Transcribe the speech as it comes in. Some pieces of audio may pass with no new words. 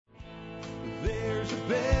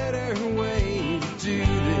better way to do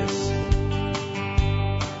this.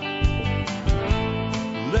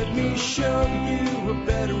 Let me show you a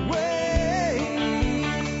better way.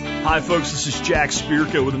 Hi, folks. This is Jack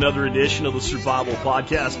Spirko with another edition of the Survival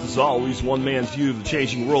Podcast. As always, one man's view of the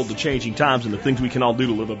changing world, the changing times, and the things we can all do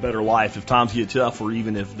to live a better life if times get tough or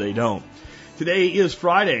even if they don't. Today is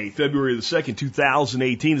Friday, February the 2nd,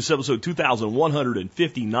 2018. This is episode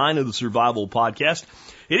 2159 of the Survival Podcast.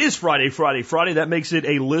 It is Friday. That makes it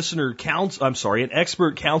a an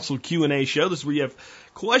expert council Q&A show. This is where you have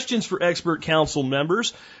questions for expert council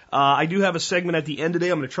members. I do have a segment at the end today.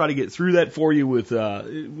 I'm going to try to get through that for you with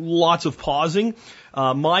lots of pausing.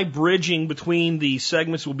 My bridging between the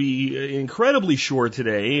segments will be incredibly short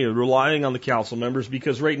today, relying on the council members,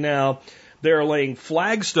 because right now they're laying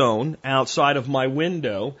flagstone outside of my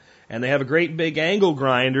window, and they have a great big angle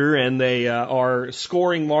grinder, and they are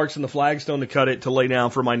scoring marks in the flagstone to cut it to lay down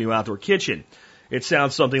for my new outdoor kitchen. It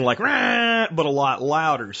sounds something like, rah, but a lot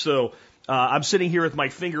louder. So I'm sitting here with my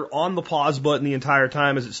finger on the pause button the entire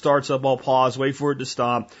time. As it starts up, I'll pause, wait for it to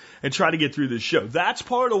stop, and try to get through this show. That's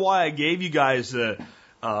part of why I gave you guys a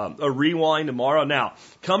rewind tomorrow. Now,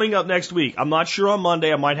 coming up next week, I'm not sure on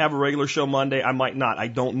Monday. I might have a regular show Monday. I might not. I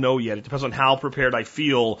don't know yet. It depends on how prepared I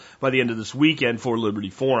feel by the end of this weekend for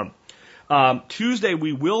Liberty Forum. Tuesday,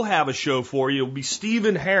 we will have a show for you. It will be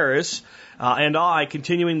Stephen Harris and I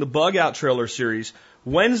continuing the Bug Out Trailer series.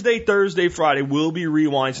 Wednesday, Thursday, Friday will be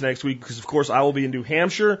rewinds next week because, of course, I will be in New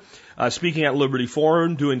Hampshire speaking at Liberty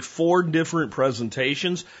Forum, doing 4 different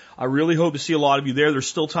presentations. I really hope to see a lot of you there. There's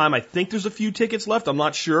still time. I think there's a few tickets left. I'm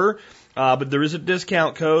not sure, but there is a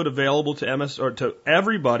discount code available to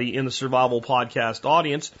everybody in the Survival Podcast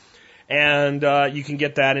audience, and you can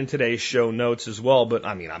get that in today's show notes as well. But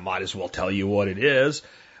I mean, I might as well tell you what it is.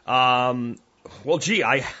 Well, gee,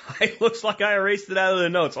 it looks like I erased it out of the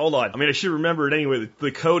notes. Hold on. I mean, I should remember it anyway.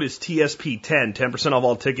 The code is TSP10, 10% off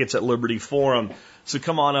all tickets at Liberty Forum. So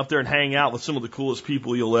come on up there and hang out with some of the coolest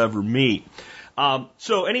people you'll ever meet.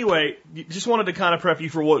 So anyway, just wanted to kind of prep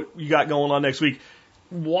you for what you got going on next week.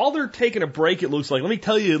 While they're taking a break, it looks like, let me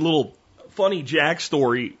tell you a little funny Jack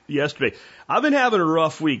story yesterday. I've been having a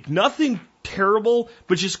rough week. Nothing terrible,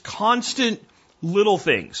 but just constant little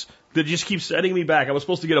things that just keep setting me back. I was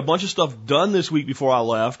supposed to get a bunch of stuff done this week before I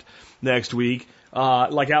left next week,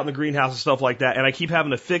 like out in the greenhouse and stuff like that, and I keep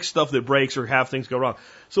having to fix stuff that breaks or have things go wrong.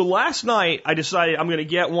 So last night, I decided I'm going to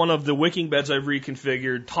get one of the wicking beds I've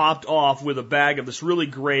reconfigured, topped off with a bag of this really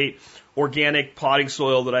great organic potting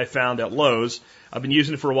soil that I found at Lowe's. I've been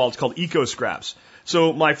using it for a while. It's called Eco Scraps.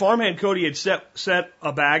 So my farmhand Cody had set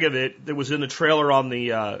a bag of it that was in the trailer on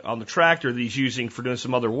the tractor that he's using for doing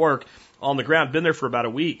some other work on the ground. Been there for about a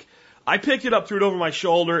week. I picked it up, threw it over my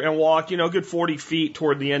shoulder, and walked, a good 40 feet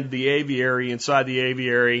toward the end of the aviary, inside the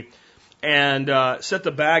aviary, and set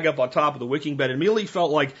the bag up on top of the wicking bed. And immediately felt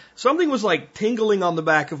like something was like tingling on the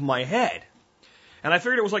back of my head. And I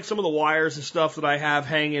figured it was like some of the wires and stuff that I have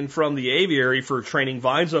hanging from the aviary for training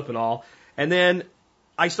vines up and all. And then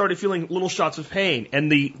I started feeling little shots of pain,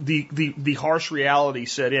 and the harsh reality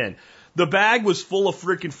set in. The bag was full of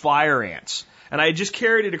freaking fire ants. And I had just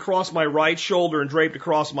carried it across my right shoulder and draped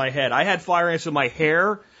across my head. I had fire ants in my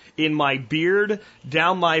hair, in my beard,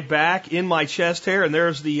 down my back, in my chest hair, and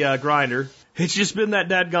there's the grinder. It's just been that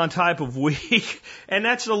dadgone type of week, and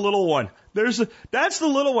that's the little one. That's the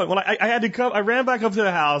little one. When I had to come, I ran back up to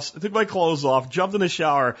the house, took my clothes off, jumped in the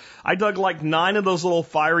shower. I dug like 9 of those little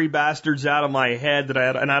fiery bastards out of my head that I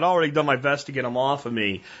had, and I'd already done my best to get them off of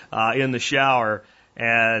me in the shower.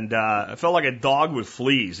 And I felt like a dog with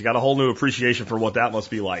fleas. I got a whole new appreciation for what that must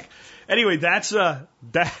be like. Anyway, that's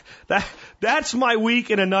my week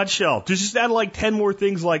in a nutshell. Just add like 10 more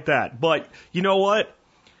things like that. But you know what?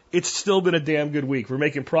 It's still been a damn good week. We're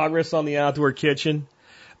making progress on the outdoor kitchen.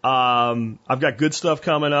 I've got good stuff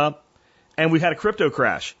coming up. And we've had a crypto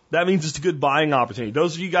crash. That means it's a good buying opportunity.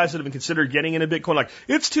 Those of you guys that have been considered getting into Bitcoin, like,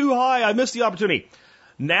 it's too high, I missed the opportunity.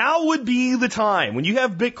 Now would be the time. When you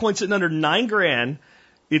have Bitcoin sitting under $9,000,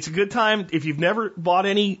 it's a good time. If you've never bought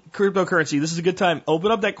any cryptocurrency, this is a good time.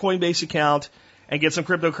 Open up that Coinbase account and get some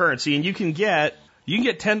cryptocurrency. And you can get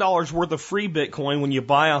 $10 worth of free Bitcoin when you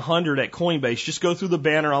buy 100 at Coinbase. Just go through the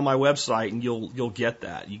banner on my website and you'll get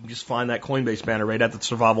that. You can just find that Coinbase banner right at the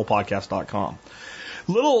survivalpodcast.com.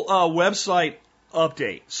 Little website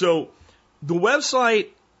update. So the website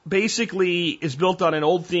basically is built on an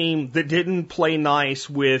old theme that didn't play nice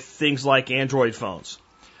with things like Android phones,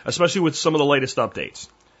 especially with some of the latest updates.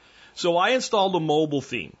 So I installed a mobile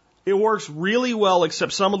theme. It works really well,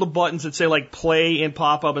 except some of the buttons that say like play and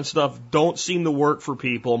pop up and stuff don't seem to work for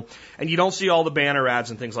people, and you don't see all the banner ads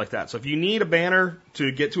and things like that. So if you need a banner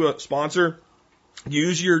to get to a sponsor,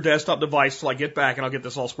 use your desktop device till I get back and I'll get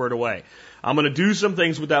this all squared away. I'm going to do some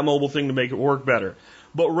things with that mobile thing to make it work better.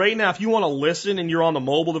 But right now, if you want to listen and you're on the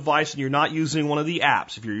mobile device and you're not using one of the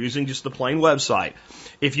apps, if you're using just the plain website,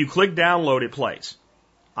 if you click download, it plays.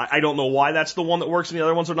 I don't know why that's the one that works and the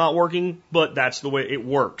other ones are not working, but that's the way it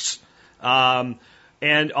works. And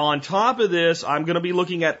on top of this, I'm going to be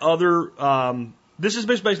looking at other, this is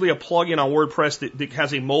basically a plugin on WordPress that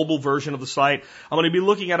has a mobile version of the site. I'm going to be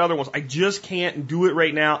looking at other ones. I just can't do it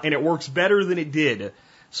right now, and it works better than it did.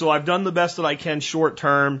 So I've done the best that I can short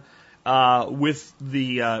term with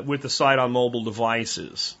the site on mobile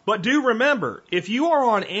devices. But do remember, if you are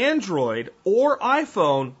on Android or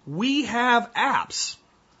iPhone, we have apps.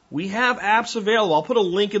 We have apps available. I'll put a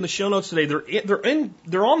link in the show notes today.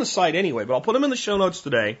 They're on the site anyway, but I'll put them in the show notes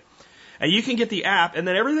today. And you can get the app, and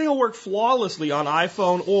then everything will work flawlessly on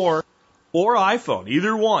iPhone or iPhone,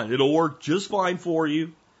 either one. It'll work just fine for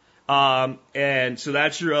you. And so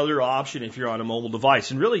that's your other option if you're on a mobile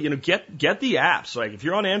device. And really, get the apps. Like if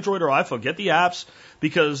you're on Android or iPhone, get the apps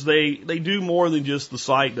because they do more than just the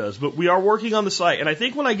site does. But we are working on the site, and I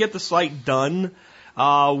think when I get the site done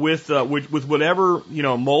with whatever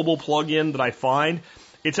mobile plugin that I find,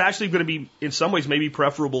 it's actually going to be in some ways maybe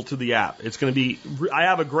preferable to the app. It's going to be. I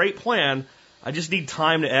have a great plan. I just need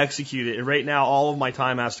time to execute it. And right now, all of my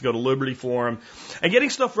time has to go to Liberty Forum. And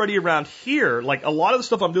getting stuff ready around here, like a lot of the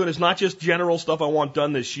stuff I'm doing is not just general stuff I want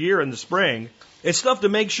done this year in the spring. It's stuff to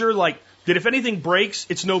make sure, like, that if anything breaks,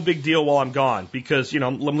 it's no big deal while I'm gone. Because,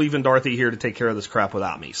 I'm leaving Dorothy here to take care of this crap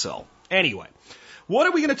without me. So, anyway. What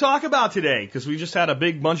are we going to talk about today? Because we just had a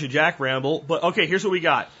big bunch of jack ramble. But, okay, here's what we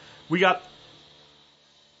got.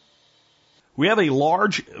 We have a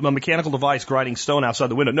large mechanical device grinding stone outside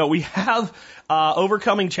the window. No, we have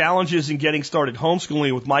overcoming challenges in getting started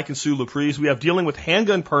homeschooling with Mike and Sue Laprise. We have dealing with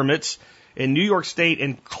handgun permits in New York State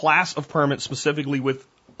and class of permits specifically with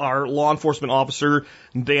our law enforcement officer,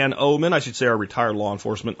 Dan Oman. I should say our retired law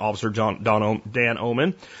enforcement officer, Dan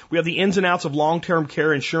Oman. We have the ins and outs of long-term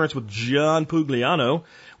care insurance with John Pugliano.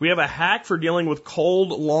 We have a hack for dealing with cold,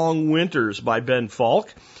 long winters by Ben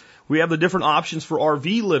Falk. We have the different options for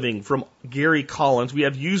RV living from Gary Collins. We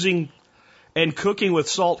have using and cooking with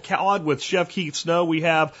salt cod with Chef Keith Snow. We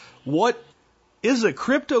have what is a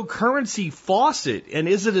cryptocurrency faucet and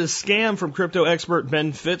is it a scam from crypto expert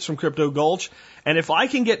Ben Fitz from Crypto Gulch. And if I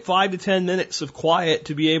can get 5 to 10 minutes of quiet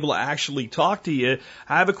to be able to actually talk to you,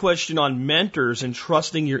 I have a question on mentors and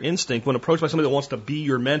trusting your instinct when approached by somebody that wants to be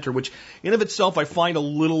your mentor, which in of itself I find a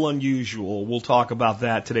little unusual. We'll talk about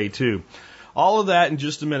that today too. All of that in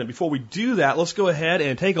just a minute. Before we do that, let's go ahead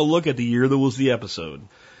and take a look at the year that was the episode.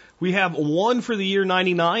 We have one for the year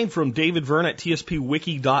 99 from David Verne at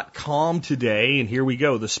tspwiki.com today, and here we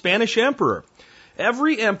go. The Spanish Emperor.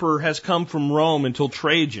 Every emperor has come from Rome until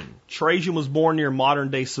Trajan. Trajan was born near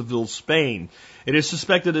modern-day Seville, Spain. It is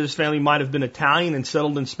suspected that his family might have been Italian and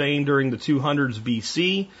settled in Spain during the 200s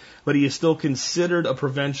BC, but he is still considered a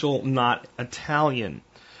provincial, not Italian.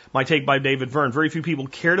 My take by David Verne. Very few people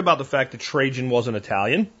cared about the fact that Trajan wasn't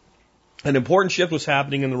Italian. An important shift was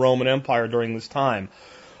happening in the Roman Empire during this time.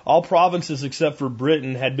 All provinces except for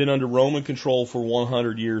Britain had been under Roman control for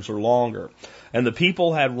 100 years or longer. And the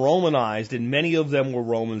people had Romanized, and many of them were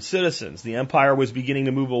Roman citizens. The empire was beginning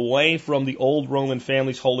to move away from the old Roman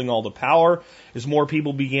families holding all the power as more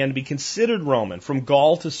people began to be considered Roman. From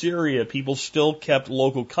Gaul to Syria, people still kept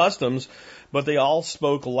local customs, but they all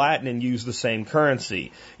spoke Latin and used the same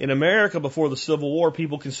currency. In America, before the Civil War,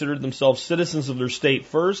 people considered themselves citizens of their state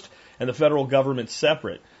first and the federal government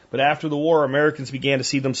separate. But after the war, Americans began to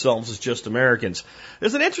see themselves as just Americans.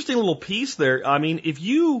 There's an interesting little piece there. I mean, if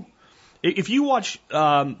you watch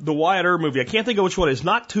the Wyatt Earp movie, I can't think of which one it is,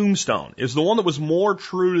 not Tombstone. It's the one that was more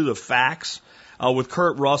true to the facts with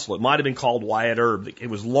Kurt Russell. It might have been called Wyatt Earp. It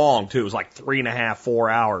was long, too. It was like 3.5, 4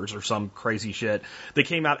 hours or some crazy shit that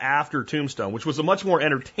came out after Tombstone, which was a much more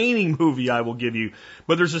entertaining movie, I will give you.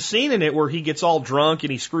 But there's a scene in it where he gets all drunk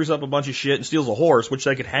and he screws up a bunch of shit and steals a horse, which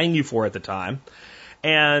they could hang you for at the time.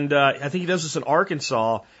 And I think he does this in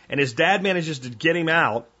Arkansas, and his dad manages to get him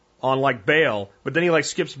out on like bail, but then he like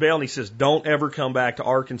skips bail and he says, "Don't ever come back to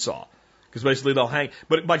Arkansas," because basically they'll hang.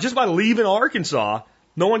 But just by leaving Arkansas,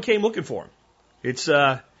 no one came looking for him.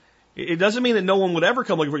 It doesn't mean that no one would ever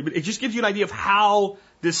come looking for him, but it just gives you an idea of how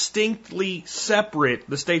distinctly separate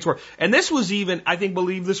the states were. And this was even, I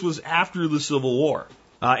believe this was after the Civil War.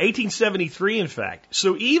 1873, in fact.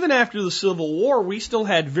 So even after the Civil War, we still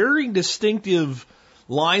had very distinctive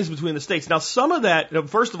lines between the states. Now, some of that,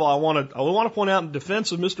 first of all, I want to point out in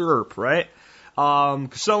defense of Mr. Earp, right?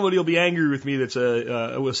 Because somebody will be angry with me that's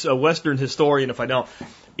a Western historian if I don't.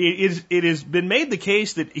 it has been made the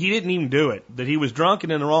case that he didn't even do it, that he was drunk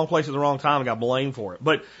and in the wrong place at the wrong time and got blamed for it.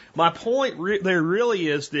 But my point there really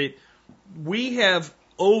is that we have,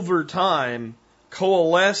 over time,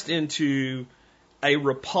 coalesced into a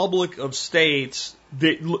republic of states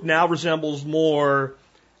that now resembles more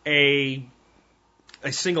a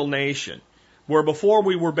single nation. Where before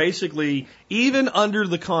we were basically, even under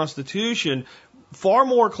the Constitution, far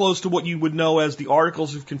more close to what you would know as the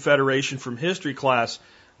Articles of Confederation from history class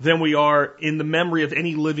than we are in the memory of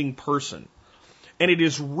any living person. And it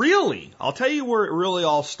is really, I'll tell you where it really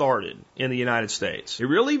all started in the United States. It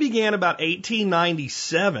really began about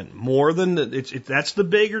 1897, more than, that's the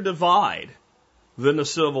bigger divide than the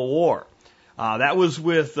Civil War. That was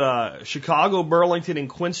with Chicago, Burlington, and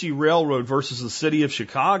Quincy Railroad versus the city of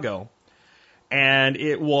Chicago. And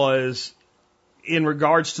it was in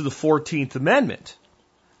regards to the 14th Amendment.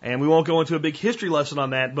 And we won't go into a big history lesson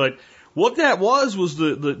on that, but what that was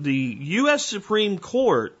the U.S. Supreme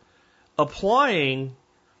Court applying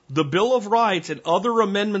the Bill of Rights and other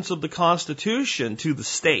amendments of the Constitution to the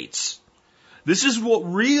states. This is what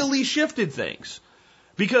really shifted things.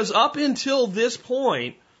 Because up until this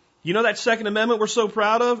point, you know that Second Amendment we're so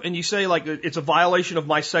proud of? And you say, like, it's a violation of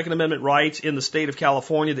my Second Amendment rights in the state of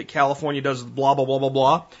California that California does blah, blah, blah, blah,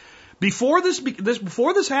 blah. Before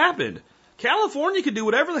this happened, California could do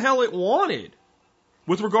whatever the hell it wanted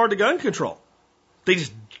with regard to gun control. They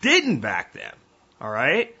just didn't back then. All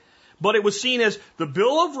right? But it was seen as the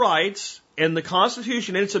Bill of Rights and the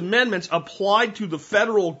Constitution and its amendments applied to the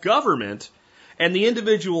federal government, and the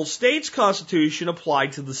individual state's constitution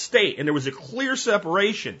applied to the state. And there was a clear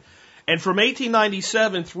separation. And from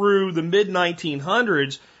 1897 through the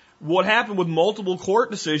mid-1900s, what happened with multiple court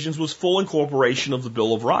decisions was full incorporation of the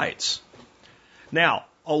Bill of Rights. Now,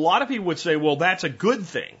 a lot of people would say, well, that's a good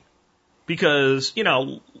thing. Because, you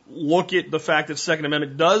know, look at the fact that the Second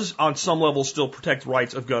Amendment does, on some level, still protect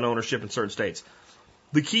rights of gun ownership in certain states.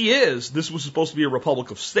 The key is, this was supposed to be a republic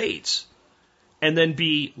of states, and then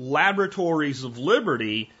be laboratories of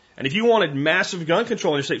liberty. And if you wanted massive gun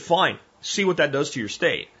control in your state, fine, see what that does to your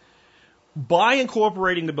state. By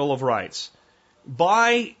incorporating the Bill of Rights,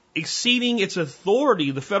 by exceeding its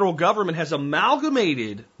authority, the federal government has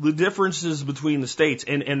amalgamated the differences between the states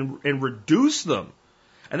and reduced them.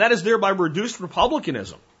 And that has thereby reduced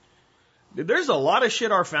republicanism. There's a lot of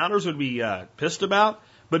shit our founders would be pissed about,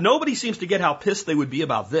 but nobody seems to get how pissed they would be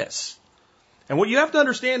about this. And what you have to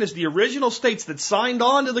understand is the original states that signed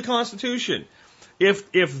on to the Constitution,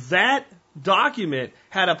 if that document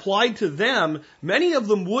had applied to them, many of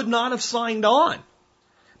them would not have signed on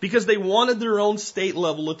because they wanted their own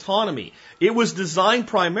state-level autonomy. It was designed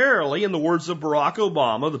primarily, in the words of Barack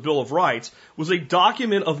Obama, the Bill of Rights, was a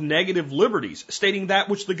document of negative liberties, stating that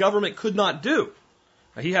which the government could not do.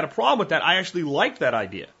 Now, he had a problem with that. I actually liked that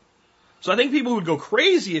idea. So I think people would go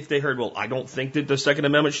crazy if they heard, well, I don't think that the Second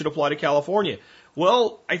Amendment should apply to California.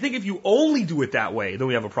 Well, I think if you only do it that way, then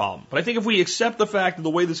we have a problem. But I think if we accept the fact that the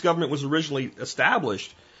way this government was originally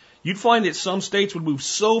established, you'd find that some states would move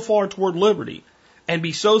so far toward liberty and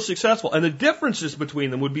be so successful, and the differences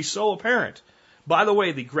between them would be so apparent. By the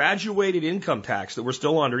way, the graduated income tax that we're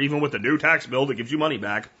still under, even with the new tax bill that gives you money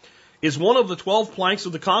back, is one of the 12 planks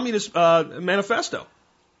of the Communist Manifesto.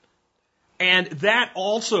 And that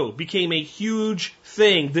also became a huge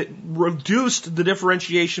thing that reduced the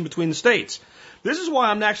differentiation between the states. This is why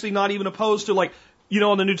I'm actually not even opposed to, like, you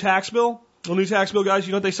know, on the new tax bill, guys,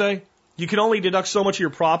 you know what they say? You can only deduct so much of your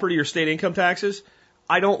property or state income taxes.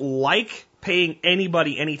 I don't like paying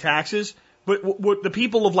anybody any taxes, but what the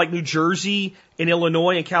people of, like, New Jersey and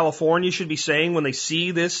Illinois and California should be saying when they see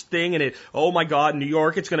this thing and oh my God, New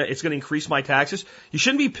York, it's gonna increase my taxes. You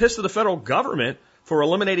shouldn't be pissed at the federal government for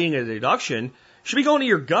eliminating a deduction. You should be going to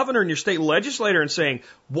your governor and your state legislator and saying,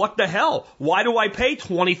 what the hell? Why do I pay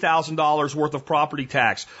 $20,000 worth of property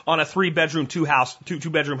tax on a 3-bedroom,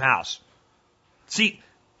 two-bedroom house? See,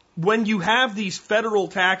 when you have these federal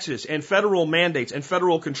taxes and federal mandates and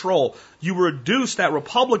federal control, you reduce that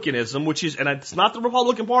republicanism, which is, and it's not the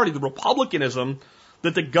Republican Party, the republicanism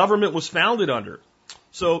that the government was founded under.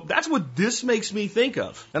 So that's what this makes me think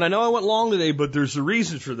of. And I know I went long today, but there's a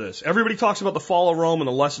reason for this. Everybody talks about the fall of Rome and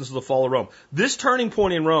the lessons of the fall of Rome. This turning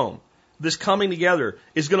point in Rome, this coming together,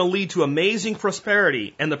 is going to lead to amazing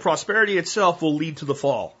prosperity, and the prosperity itself will lead to the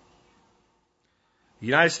fall. The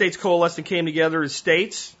United States coalesced and came together as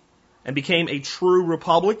states and became a true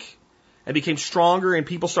republic and became stronger, and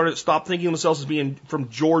people stopped thinking of themselves as being from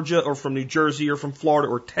Georgia or from New Jersey or from Florida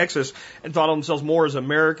or Texas and thought of themselves more as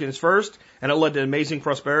Americans first, and it led to amazing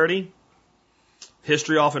prosperity.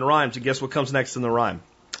 History often rhymes, and guess what comes next in the rhyme?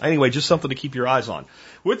 Anyway, just something to keep your eyes on.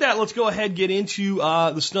 With that, let's go ahead and get into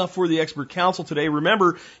the stuff for the expert council today.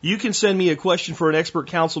 Remember, you can send me a question for an expert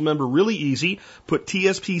council member really easy. Put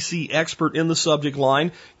TSPC expert in the subject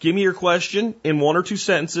line. Give me your question in 1 or 2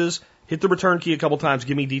 sentences. Hit the return key a couple times.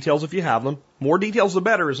 Give me details if you have them. More details the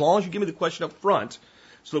better, as long as you give me the question up front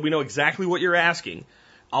so that we know exactly what you're asking.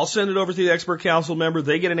 I'll send it over to the expert council member.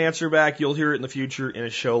 They get an answer back. You'll hear it in the future in a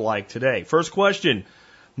show like today. First question.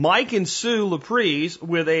 Mike and Sue Laprise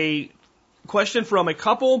with a question from a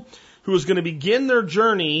couple who is going to begin their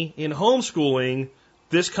journey in homeschooling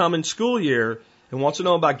this coming school year and wants to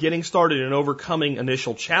know about getting started and overcoming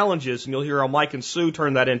initial challenges. And you'll hear how Mike and Sue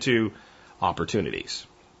turn that into opportunities.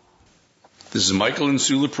 This is Michael and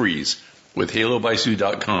Sue Laprise with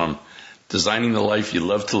HaloBySue.com, designing the life you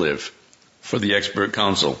love to live for the expert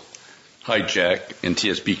council. Hi, Jack and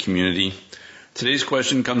TSP community. Today's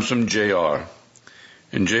question comes from JR.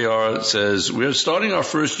 And JR says, we're starting our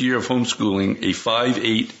first year of homeschooling a 5,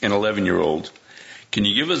 8, and 11-year-old. Can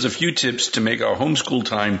you give us a few tips to make our homeschool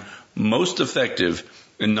time most effective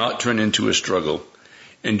and not turn into a struggle?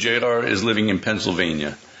 And JR is living in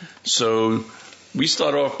Pennsylvania. So we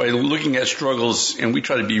start off by looking at struggles, and we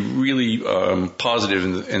try to be really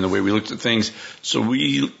positive in the way we look at things. So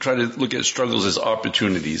we try to look at struggles as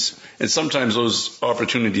opportunities. And sometimes those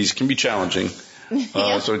opportunities can be challenging.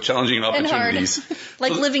 So challenging opportunities. And hard.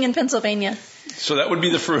 Like living in Pennsylvania. So that would be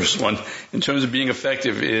the first one in terms of being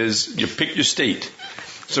effective is you pick your state.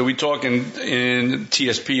 So we talk in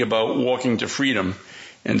TSP about walking to freedom.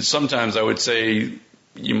 And sometimes I would say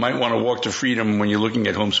you might want to walk to freedom when you're looking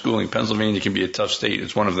at homeschooling. Pennsylvania can be a tough state.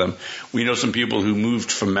 It's one of them. We know some people who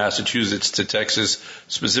moved from Massachusetts to Texas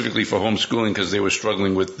specifically for homeschooling because they were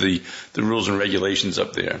struggling with the rules and regulations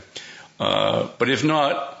up there. But if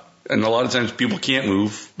not, and a lot of times people can't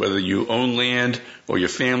move, whether you own land or your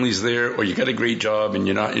family's there or you got a great job and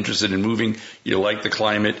you're not interested in moving, you like the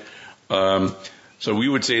climate. So we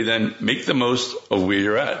would say then make the most of where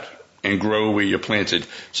you're at and grow where you're planted.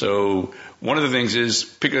 So one of the things is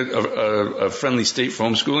pick a friendly state for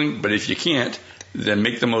homeschooling, but if you can't, then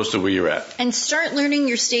make the most of where you're at. And start learning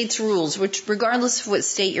your state's rules, which regardless of what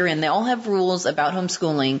state you're in, they all have rules about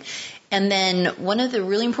homeschooling. And then one of the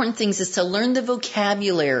really important things is to learn the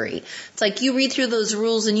vocabulary. It's like you read through those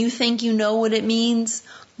rules and you think you know what it means,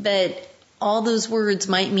 but all those words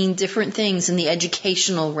might mean different things in the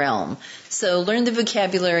educational realm. So learn the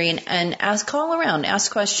vocabulary and call around,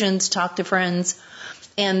 ask questions, talk to friends.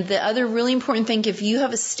 And the other really important thing, if you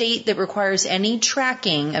have a state that requires any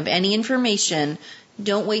tracking of any information,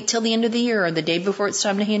 don't wait till the end of the year or the day before it's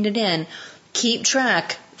time to hand it in. Keep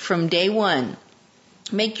track from day one.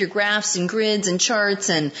 Make your graphs and grids and charts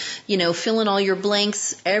and, fill in all your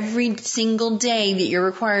blanks every single day that you're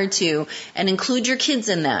required to and include your kids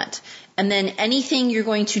in that. And then anything you're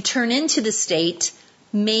going to turn into the state,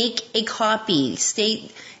 make a copy.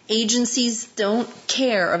 State agencies don't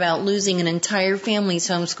care about losing an entire family's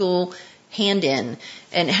homeschool hand-in.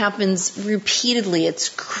 And it happens repeatedly. It's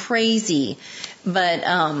crazy. But,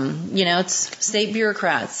 it's state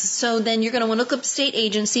bureaucrats. So then you're going to want to look up state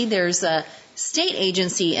agency. There's a state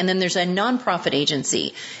agency, and then there's a nonprofit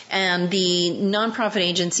agency. And the nonprofit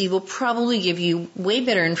agency will probably give you way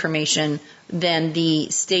better information than the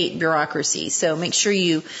state bureaucracy. So make sure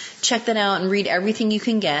you check that out and read everything you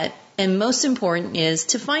can get. And most important is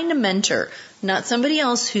to find a mentor, not somebody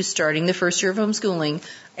else who's starting the first year of homeschooling,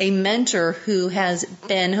 a mentor who has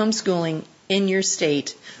been homeschooling in your state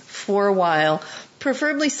for a while,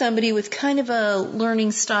 preferably somebody with kind of a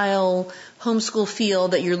learning style homeschool feel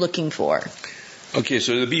that you're looking for. Okay,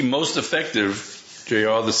 so to be most effective,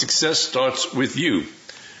 JR, the success starts with you.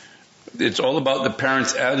 It's all about the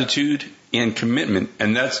parent's attitude and commitment,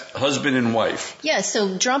 and that's husband and wife. Yeah,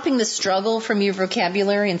 so dropping the struggle from your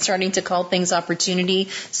vocabulary and starting to call things opportunity.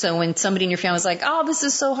 So when somebody in your family is like, oh, this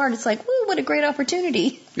is so hard, it's like, woo, what a great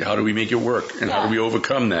opportunity. How do we make it work, and how do we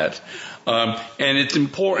overcome that? And it's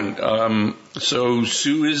important. So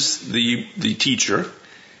Sue is the teacher,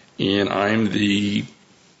 and I'm the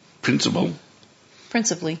principal.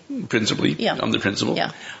 Principally. Yeah. I'm the principal.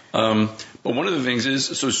 Yeah. But one of the things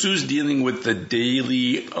is, so Sue's dealing with the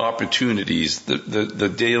daily opportunities,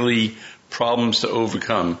 the daily problems to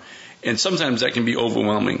overcome. And sometimes that can be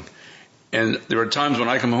overwhelming. And there are times when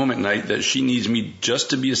I come home at night that she needs me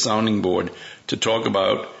just to be a sounding board to talk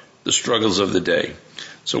about the struggles of the day.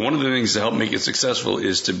 So one of the things to help make it successful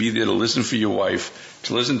is to be there to listen for your wife,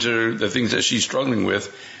 to listen to the things that she's struggling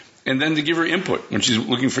with, and then to give her input when she's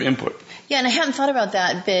looking for input. Yeah, and I hadn't thought about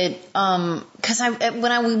that, but because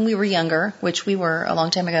when we were younger, which we were a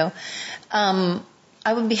long time ago,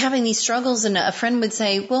 I would be having these struggles, and a friend would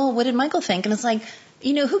say, well, what did Michael think? And it's like,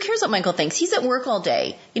 who cares what Michael thinks? He's at work all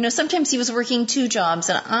day. Sometimes he was working 2 jobs,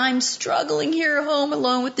 and I'm struggling here at home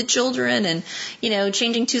alone with the children and,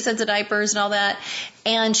 changing 2 sets of diapers and all that.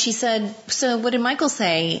 And she said, so what did Michael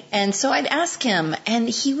say? And so I'd ask him, and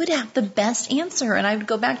he would have the best answer. And I would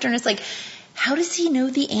go back to her, and it's like, how does he know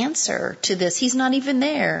the answer to this? He's not even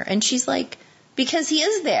there. And she's like, because he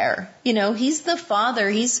is there. He's the father.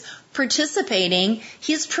 He's participating.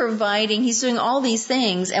 He's providing. He's doing all these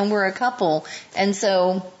things, and we're a couple. And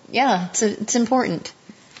so, yeah, it's important.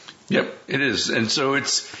 Yep, it is. And so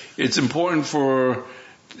it's important to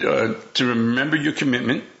remember your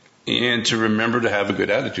commitment and to remember to have a good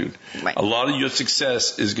attitude. Right. A lot of your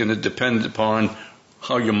success is going to depend upon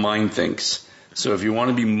how your mind thinks. So if you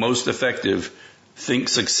want to be most effective, think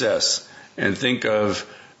success and think of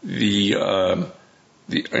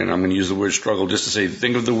and I'm going to use the word struggle just to say,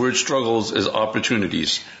 think of the word struggles as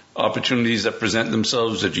opportunities that present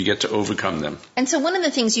themselves that you get to overcome them. And so one of the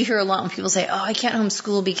things you hear a lot when people say, I can't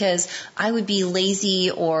homeschool because I would be lazy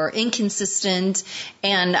or inconsistent.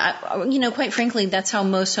 And, quite frankly, that's how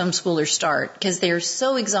most homeschoolers start, because they're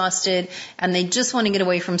so exhausted and they just want to get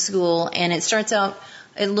away from school. And it starts out,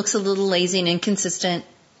 it looks a little lazy and inconsistent.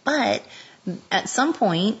 But at some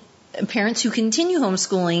point, parents who continue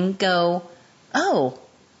homeschooling go,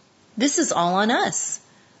 this is all on us.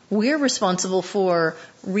 We're responsible for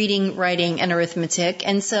reading, writing, and arithmetic.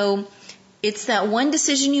 And so it's that one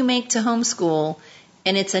decision you make to homeschool,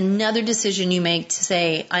 and it's another decision you make to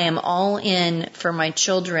say, I am all in for my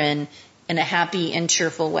children in a happy and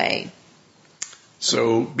cheerful way.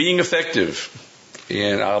 So being effective,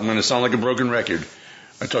 and I'm going to sound like a broken record,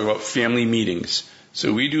 I talk about family meetings.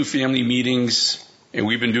 So we do family meetings, and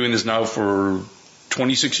we've been doing this now for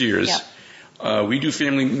 26 years. Yeah. We do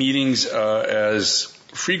family meetings as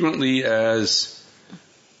frequently as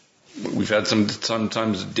we've had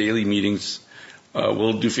sometimes daily meetings.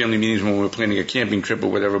 We'll do family meetings when we're planning a camping trip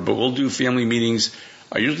or whatever, but we'll do family meetings.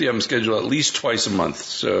 I usually have them scheduled at least twice a month.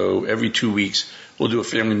 So every 2 weeks we'll do a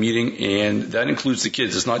family meeting, and that includes the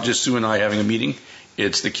kids. It's not just Sue and I having a meeting.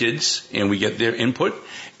 It's the kids, and we get their input.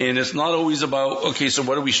 And it's not always about, okay, so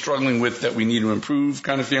what are we struggling with that we need to improve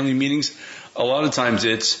kind of family meetings. A lot of times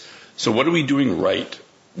it's, so what are we doing right?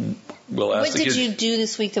 We'll ask the kids. What did you do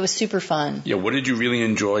this week that was super fun? Yeah, what did you really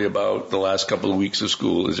enjoy about the last couple of weeks of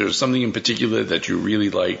school? Is there something in particular that you really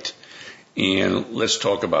liked? And let's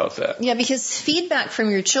talk about that. Yeah, because feedback from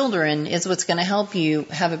your children is what's going to help you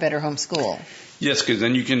have a better homeschool. Yes, because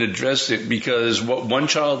then you can address it, because what one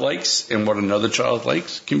child likes and what another child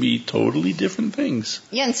likes can be totally different things.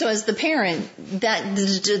 Yeah, and so as the parent,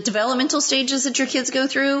 the developmental stages that your kids go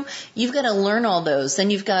through, you've got to learn all those. Then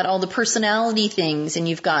you've got all the personality things, and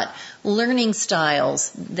you've got learning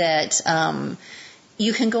styles that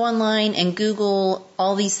you can go online and Google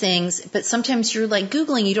all these things, but sometimes you're like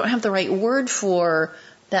Googling, you don't have the right word for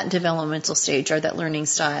that developmental stage or that learning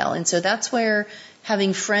style. And so that's where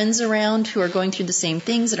having friends around who are going through the same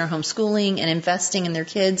things and are homeschooling and investing in their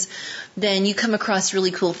kids, then you come across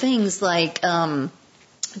really cool things like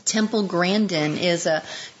Temple Grandin is a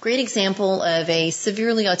great example of a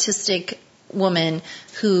severely autistic woman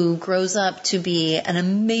who grows up to be an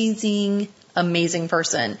amazing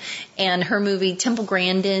person. And her movie, Temple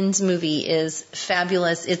Grandin's movie, is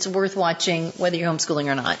fabulous. It's worth watching whether you're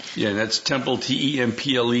homeschooling or not. Yeah, that's Temple,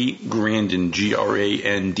 Temple, Grandin,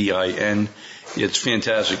 Grandin. It's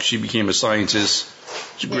fantastic. She became a scientist.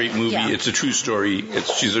 It's a great movie. Yeah. It's a true story.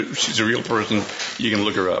 She's a real person. You can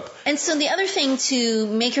look her up. And so the other thing to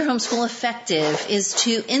make your homeschool effective is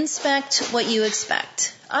to inspect what you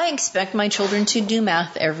expect. I expect my children to do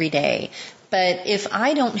math every day. But if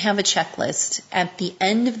I don't have a checklist at the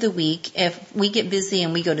end of the week, if we get busy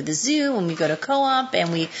and we go to the zoo and we go to co-op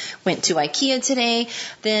and we went to IKEA today,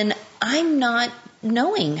 then I'm not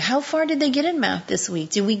knowing how far did they get in math this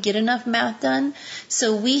week. Did we get enough math done?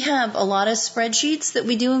 So we have a lot of spreadsheets that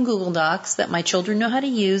we do in Google Docs that my children know how to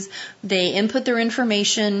use. They input their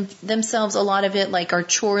information themselves, a lot of it, like our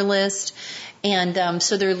chore list. And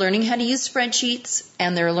so they're learning how to use spreadsheets,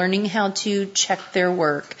 and they're learning how to check their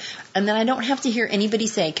work. And then I don't have to hear anybody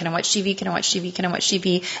say, can I watch TV? Can I watch TV? Can I watch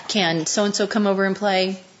TV? Can so-and-so come over and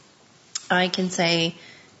play? I can say,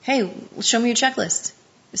 hey, show me your checklist.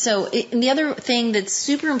 So and the other thing that's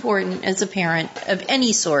super important as a parent of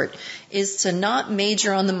any sort is to not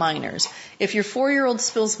major on the minors. If your 4-year-old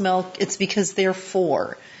spills milk, it's because they're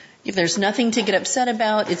 4. If there's nothing to get upset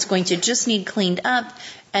about, it's going to just need cleaned up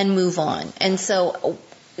and move on. And so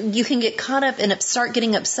you can get caught up and start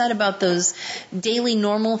getting upset about those daily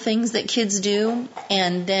normal things that kids do,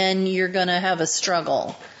 and then you're going to have a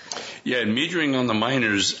struggle. Yeah, and majoring on the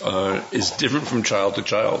minors is different from child to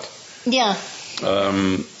child. Yeah.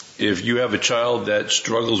 If you have a child that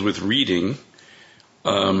struggles with reading,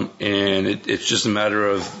 and it's just a matter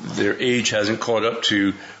of their age hasn't caught up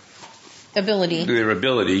to their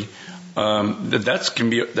ability,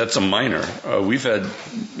 that's a minor. We've had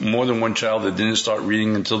more than one child that didn't start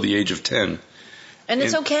reading until the age of 10. And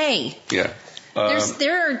it's okay. Yeah.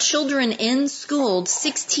 There are children in school,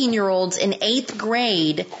 16-year-olds in 8th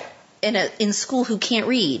grade in school who can't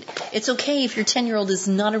read. It's okay if your 10-year-old is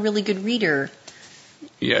not a really good reader.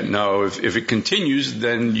 Yeah, no, if it continues,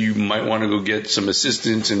 then you might want to go get some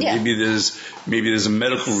assistance, and maybe there's a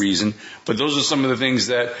medical reason. But those are some of the things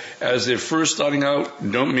that, as they're first starting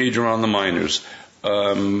out, don't major on the minors.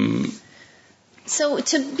 So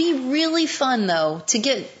to be really fun, though, to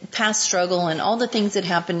get past struggle and all the things that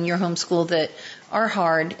happen in your homeschool that are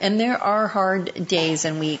hard, and there are hard days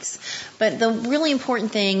and weeks, but the really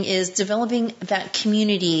important thing is developing that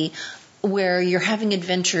community where you're having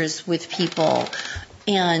adventures with people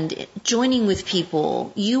and joining with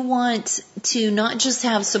people. You want to not just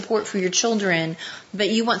have support for your children, but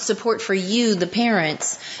you want support for you, the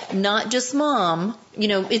parents, not just mom. You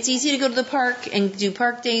know, it's easy to go to the park and do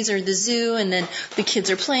park days or the zoo, and then the kids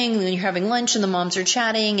are playing and then you're having lunch and the moms are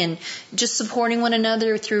chatting and just supporting one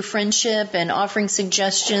another through friendship and offering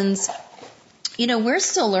suggestions. You know, we're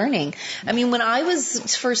still learning. I mean, when I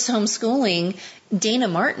was first homeschooling, Dana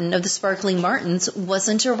Martin of the Sparkling Martins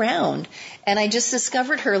wasn't around. And I just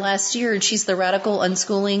discovered her last year, and she's the radical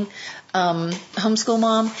unschooling homeschool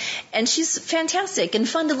mom. And she's fantastic and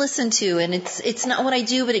fun to listen to. And it's not what I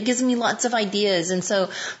do, but it gives me lots of ideas. And so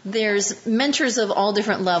there's mentors of all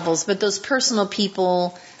different levels, but those personal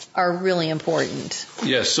people are really important.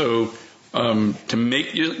 Yeah, so to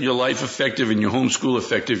make your life effective and your homeschool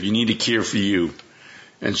effective, you need to care for you.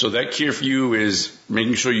 And so that care for you is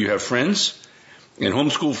making sure you have friends. And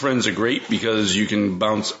homeschool friends are great because you can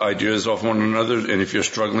bounce ideas off one another. And if you're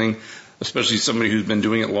struggling, especially somebody who's been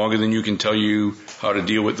doing it longer than you, can tell you how to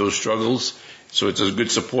deal with those struggles. So it's a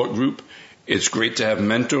good support group. It's great to have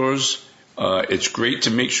mentors. It's great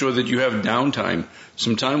to make sure that you have downtime.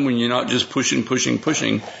 Some time when you're not just pushing,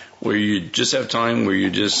 where you just have time where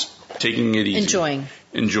you're just taking it easy.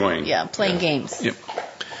 Enjoying. Yeah, playing games.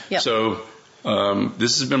 Yep. So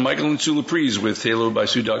this has been Michael and Sue Laprise with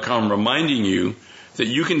HaloBySue.com reminding you that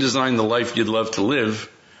you can design the life you'd love to live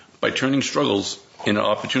by turning struggles into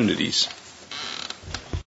opportunities.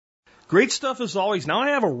 Great stuff as always. Now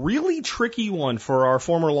I have a really tricky one for our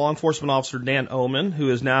former law enforcement officer, Dan Oman, who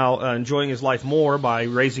is now enjoying his life more by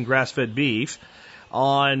raising grass-fed beef,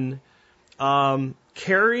 on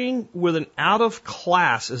carrying with an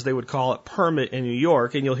out-of-class, as they would call it, permit in New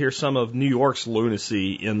York, and you'll hear some of New York's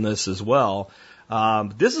lunacy in this as well.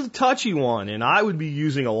 This is a touchy one, and I would be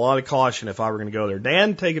using a lot of caution if I were going to go there.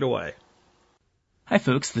 Dan, take it away. Hi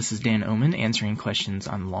folks, this is Dan Oman answering questions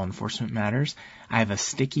on law enforcement matters. I have a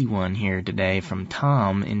sticky one here today from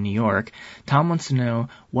Tom in New York. Tom wants to know,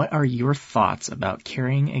 what are your thoughts about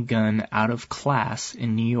carrying a gun out of class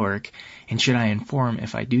in New York, and should I inform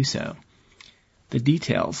if I do so? The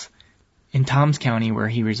details. In Tom's County, where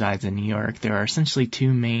he resides in New York, there are essentially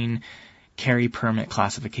two main carry permit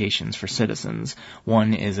classifications for citizens.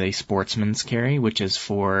 One is a sportsman's carry, which is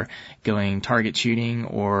for going target shooting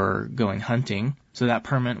or going hunting. So that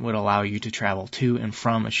permit would allow you to travel to and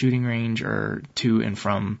from a shooting range or to and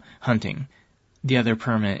from hunting. The other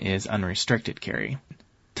permit is unrestricted carry.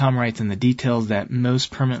 Tom writes in the details that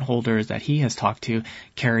most permit holders that he has talked to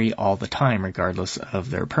carry all the time, regardless of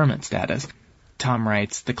their permit status. Tom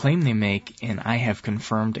writes, the claim they make, and I have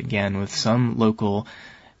confirmed again with some local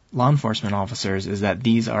law enforcement officers, is that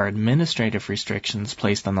these are administrative restrictions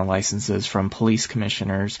placed on the licenses from police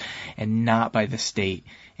commissioners and not by the state,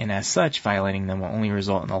 and as such, violating them will only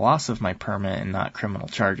result in the loss of my permit and not criminal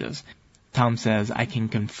charges. Tom says, I can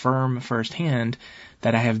confirm firsthand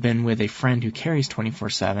that I have been with a friend who carries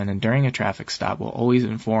 24/7 and during a traffic stop will always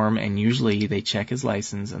inform, and usually they check his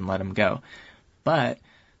license and let him go. But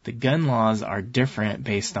the gun laws are different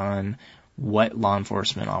based on what law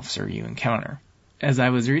enforcement officer you encounter. As I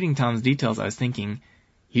was reading Tom's details, I was thinking,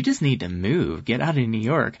 you just need to move, get out of New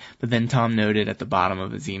York. But then Tom noted at the bottom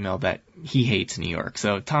of his email that he hates New York.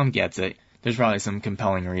 So Tom gets it. There's probably some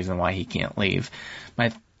compelling reason why he can't leave.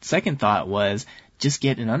 My second thought was just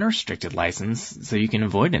get an unrestricted license so you can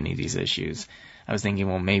avoid any of these issues. I was thinking,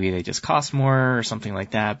 well, maybe they just cost more or something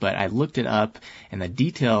like that. But I looked it up, and the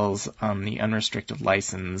details on the unrestricted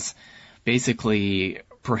license basically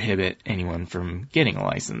prohibit anyone from getting a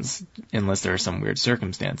license unless there are some weird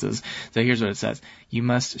circumstances. So here's what it says. You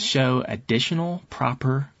must show additional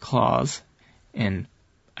proper clause, and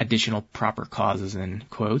additional proper causes in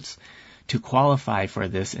quotes, to qualify for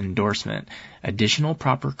this endorsement. Additional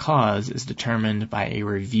proper cause is determined by a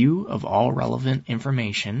review of all relevant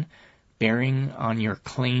information bearing on your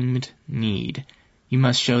claimed need. You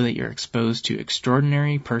must show that you're exposed to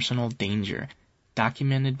extraordinary personal danger,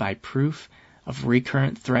 documented by proof of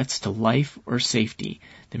recurrent threats to life or safety.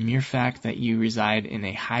 The mere fact that you reside in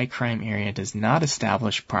a high crime area does not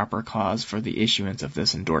establish proper cause for the issuance of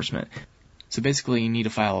this endorsement. So basically, you need to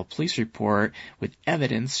file a police report with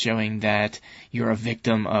evidence showing that you're a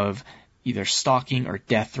victim of either stalking or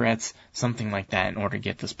death threats, something like that, in order to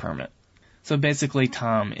get this permit. So basically,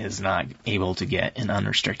 Tom is not able to get an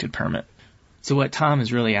unrestricted permit. So what Tom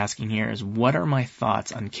is really asking here is, what are my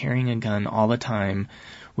thoughts on carrying a gun all the time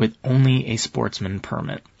with only a sportsman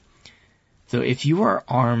permit? So if you are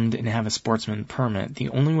armed and have a sportsman permit, the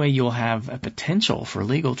only way you'll have a potential for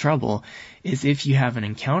legal trouble is if you have an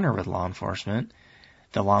encounter with law enforcement.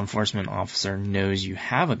 The law enforcement officer knows you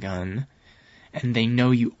have a gun, and they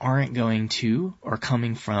know you aren't going to or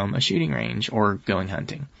coming from a shooting range or going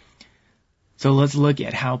hunting. So let's look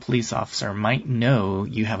at how a police officer might know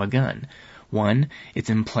you have a gun. 1, it's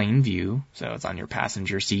in plain view, so it's on your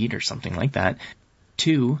passenger seat or something like that.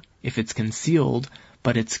 2, if it's concealed,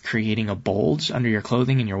 but it's creating a bulge under your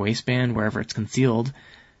clothing and your waistband wherever it's concealed.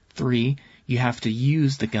 3, you have to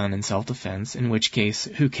use the gun in self-defense, in which case,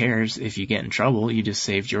 who cares if you get in trouble, you just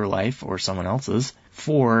saved your life or someone else's.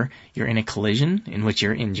 4, you're in a collision in which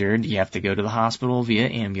you're injured, you have to go to the hospital via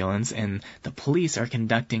ambulance, and the police are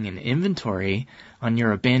conducting an inventory on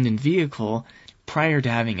your abandoned vehicle prior to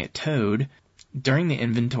having it towed. During the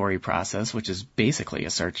inventory process, which is basically a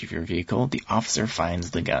search of your vehicle, the officer finds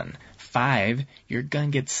the gun. 5, your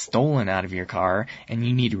gun gets stolen out of your car and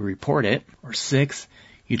you need to report it. Or 6,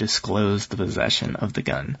 you disclose the possession of the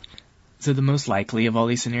gun. So the most likely of all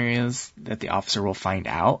these scenarios that the officer will find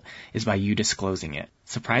out is by you disclosing it.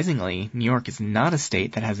 Surprisingly, New York is not a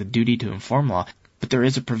state that has a duty to inform law, but there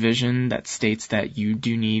is a provision that states that you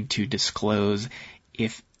do need to disclose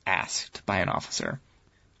if asked by an officer.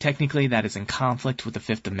 Technically, that is in conflict with the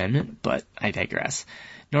Fifth Amendment, but I digress.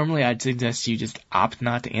 Normally, I'd suggest you just opt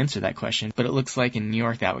not to answer that question, but it looks like in New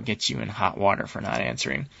York that would get you in hot water for not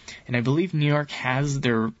answering. And I believe New York has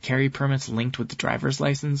their carry permits linked with the driver's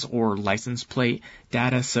license or license plate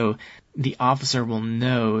data, so the officer will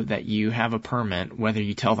know that you have a permit whether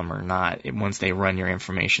you tell them or not once they run your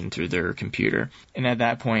information through their computer. And at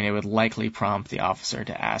that point, it would likely prompt the officer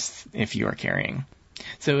to ask if you are carrying.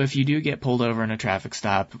 So if you do get pulled over in a traffic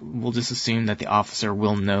stop, we'll just assume that the officer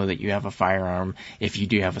will know that you have a firearm if you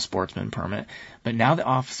do have a sportsman permit. But now the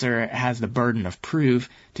officer has the burden of proof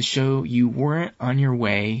to show you weren't on your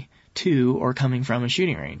way to or coming from a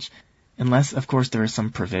shooting range. Unless, of course, there is some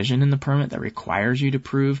provision in the permit that requires you to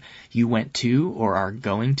prove you went to or are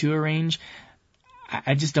going to a range.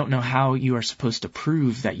 I just don't know how you are supposed to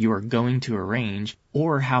prove that you are going to a range,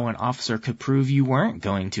 or how an officer could prove you weren't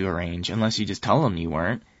going to a range unless you just tell them you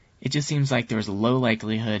weren't. It just seems like there's a low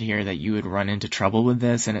likelihood here that you would run into trouble with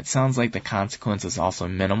this, and it sounds like the consequence is also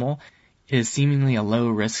minimal. It is seemingly a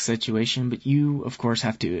low-risk situation, but you, of course,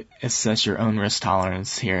 have to assess your own risk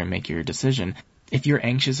tolerance here and make your decision. If you're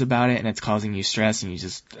anxious about it and it's causing you stress and you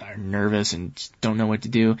just are nervous and just don't know what to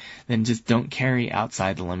do, then just don't carry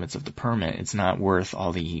outside the limits of the permit. It's not worth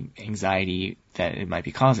all the anxiety that it might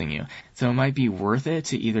be causing you. So it might be worth it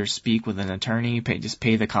to either speak with an attorney,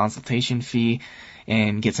 pay the consultation fee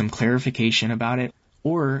and get some clarification about it,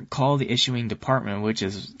 or call the issuing department, which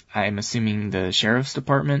is, I'm assuming, the sheriff's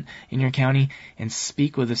department in your county, and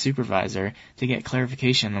speak with a supervisor to get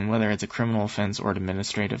clarification on whether it's a criminal offense or an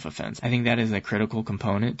administrative offense. I think that is a critical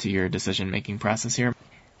component to your decision-making process here.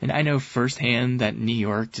 And I know firsthand that New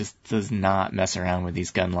York just does not mess around with these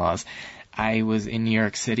gun laws. I was in New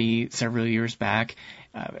York City several years back,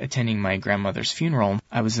 attending my grandmother's funeral.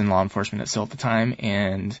 I was in law enforcement still at the time,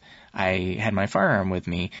 and I had my firearm with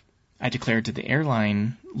me. I declared to the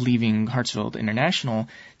airline leaving Hartsfield International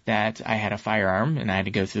that I had a firearm, and I had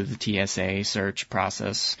to go through the TSA search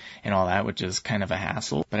process and all that, which is kind of a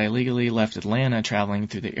hassle. But I legally left Atlanta traveling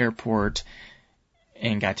through the airport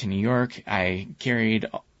and got to New York. I carried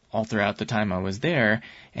all throughout the time I was there,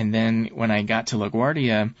 and then when I got to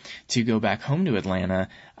LaGuardia to go back home to Atlanta,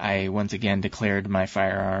 I once again declared my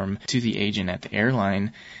firearm to the agent at the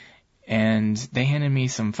airline, and they handed me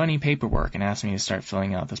some funny paperwork and asked me to start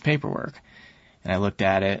filling out this paperwork. And I looked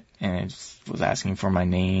at it, and it was asking for my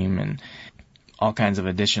name and all kinds of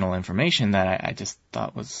additional information that I just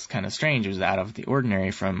thought was kind of strange. It was out of the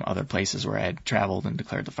ordinary from other places where I had traveled and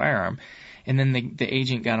declared the firearm. And then the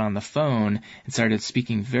agent got on the phone and started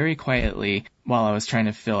speaking very quietly while I was trying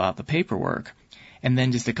to fill out the paperwork. And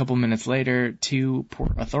then just a couple minutes later, 2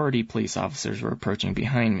 Port Authority police officers were approaching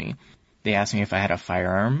behind me. They asked me if I had a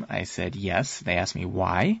firearm. I said yes. They asked me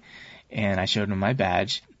why, and I showed them my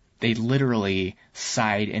badge. They literally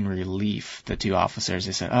sighed in relief, the 2 officers.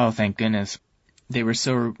 They said, "Oh, thank goodness." They were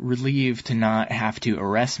so relieved to not have to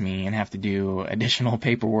arrest me and have to do additional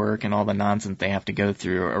paperwork and all the nonsense they have to go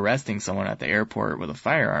through arresting someone at the airport with a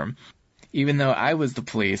firearm. Even though I was the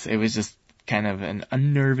police, it was just kind of an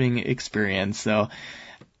unnerving experience. So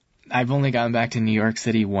I've only gotten back to New York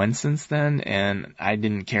City once since then, and I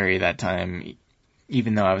didn't carry that time,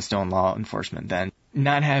 even though I was still in law enforcement then.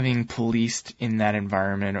 Not having policed in that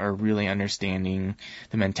environment or really understanding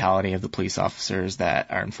the mentality of the police officers that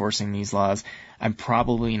are enforcing these laws, I'm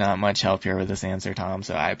probably not much help here with this answer, Tom,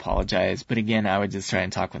 so I apologize. But again, I would just try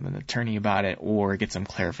and talk with an attorney about it or get some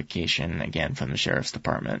clarification, again, from the sheriff's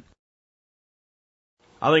department.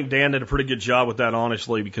 I think Dan did a pretty good job with that,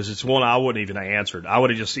 honestly, because it's one I wouldn't even have answered. I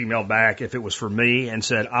would have just emailed back if it was for me and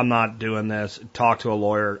said, I'm not doing this. Talk to a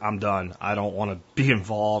lawyer. I'm done. I don't want to be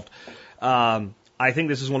involved. I think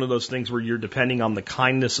this is one of those things where you're depending on the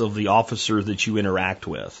kindness of the officer that you interact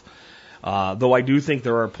with. Though I do think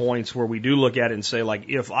there are points where we do look at it and say, like,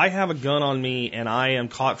 if I have a gun on me and I am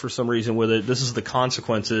caught for some reason with it, this is the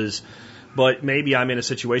consequences. But maybe I'm in a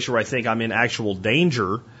situation where I think I'm in actual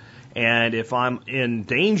danger. And if I'm in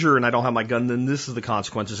danger and I don't have my gun, then this is the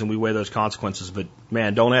consequences, and we weigh those consequences. But,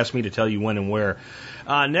 man, don't ask me to tell you when and where.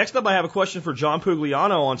 Next up, I have a question for John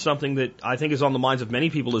Pugliano on something that I think is on the minds of many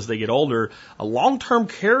people as they get older, a long-term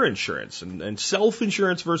care insurance and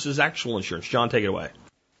self-insurance versus actual insurance. John, take it away.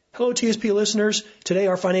 Hello, TSP listeners. Today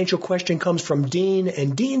our financial question comes from Dean,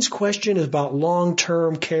 and Dean's question is about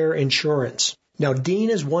long-term care insurance. Now, Dean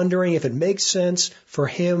is wondering if it makes sense for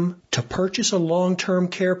him to purchase a long-term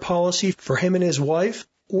care policy for him and his wife,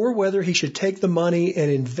 or whether he should take the money and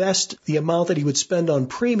invest the amount that he would spend on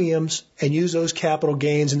premiums and use those capital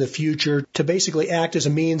gains in the future to basically act as a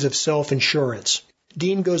means of self-insurance.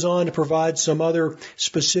 Dean goes on to provide some other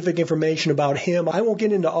specific information about him. I won't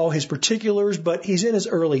get into all his particulars, but he's in his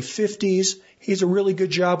early 50s. He's a really good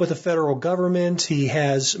job with the federal government. He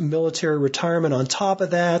has military retirement on top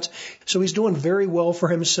of that. So he's doing very well for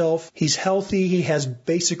himself. He's healthy. He has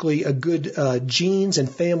basically a good genes and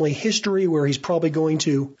family history where he's probably going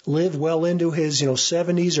to live well into his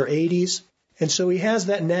 70s or 80s. And so he has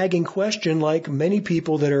that nagging question like many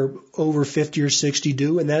people that are over 50 or 60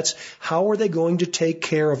 do, and that's how are they going to take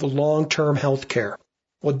care of long-term health care?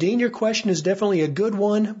 Well, Dean, your question is definitely a good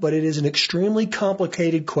one, but it is an extremely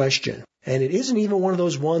complicated question. And it isn't even one of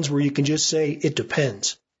those ones where you can just say it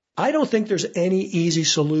depends. I don't think there's any easy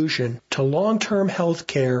solution to long-term health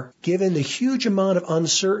care given the huge amount of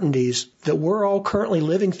uncertainties that we're all currently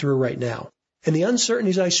living through right now. And the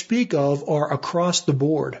uncertainties I speak of are across the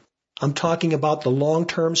board. I'm talking about the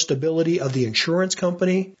long-term stability of the insurance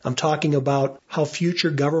company. I'm talking about how future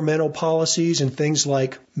governmental policies and things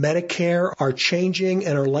like Medicare are changing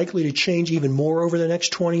and are likely to change even more over the next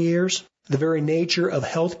 20 years. The very nature of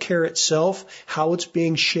healthcare itself, how it's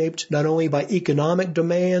being shaped not only by economic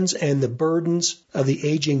demands and the burdens of the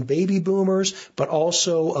aging baby boomers, but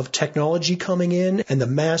also of technology coming in and the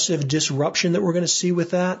massive disruption that we're going to see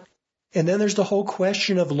with that. And then there's the whole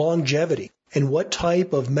question of longevity and what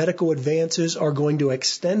type of medical advances are going to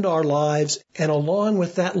extend our lives. And along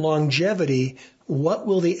with that longevity, what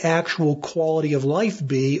will the actual quality of life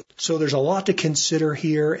be? So there's a lot to consider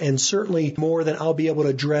here, and certainly more than I'll be able to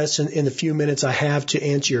address in the few minutes I have to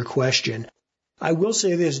answer your question. I will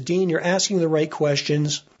say this, Dean, you're asking the right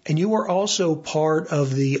questions, and you are also part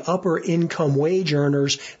of the upper income wage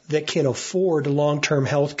earners that can afford long-term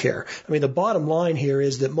health care. I mean, the bottom line here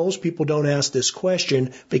is that most people don't ask this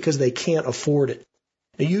question because they can't afford it.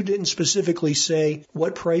 Now, you didn't specifically say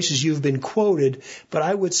what prices you've been quoted, but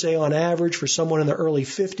I would say on average for someone in their early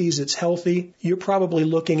 50s that's healthy, you're probably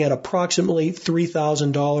looking at approximately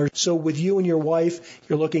 $3,000. So with you and your wife,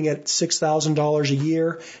 you're looking at $6,000 a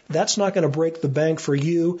year. That's not going to break the bank for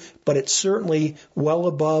you, but it's certainly well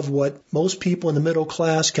above what most people in the middle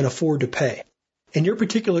class can afford to pay. In your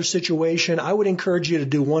particular situation, I would encourage you to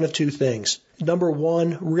do one of two things. Number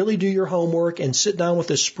one, really do your homework and sit down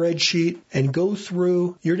with a spreadsheet and go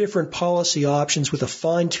through your different policy options with a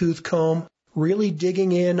fine-tooth comb, really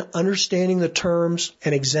digging in, understanding the terms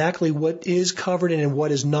and exactly what is covered and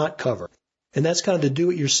what is not covered. And that's kind of the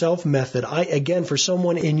do-it-yourself method. Again, for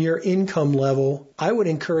someone in your income level, I would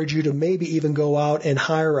encourage you to maybe even go out and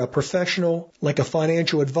hire a professional, like a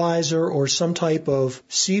financial advisor or some type of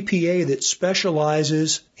CPA that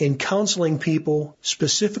specializes in counseling people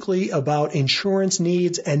specifically about insurance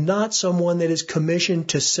needs and not someone that is commissioned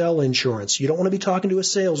to sell insurance. You don't want to be talking to a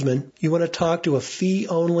salesman. You want to talk to a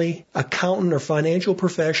fee-only accountant or financial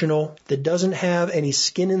professional that doesn't have any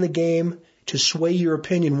skin in the game to sway your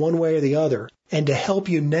opinion one way or the other, and to help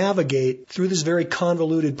you navigate through this very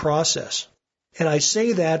convoluted process. And I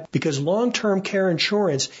say that because long-term care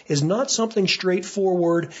insurance is not something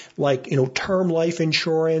straightforward like, term life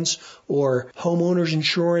insurance or homeowners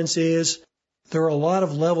insurance is. There are a lot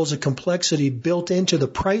of levels of complexity built into the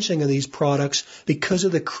pricing of these products because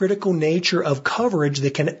of the critical nature of coverage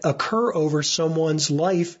that can occur over someone's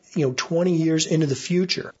life, 20 years into the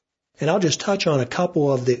future. And I'll just touch on a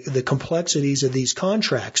couple of the complexities of these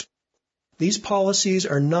contracts. These policies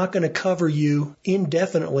are not going to cover you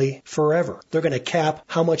indefinitely forever. They're going to cap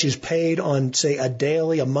how much is paid on, say, a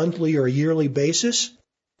daily, a monthly, or a yearly basis.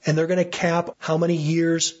 And they're going to cap how many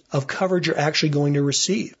years of coverage you're actually going to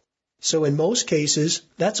receive. So in most cases,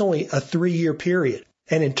 that's only a 3-year period.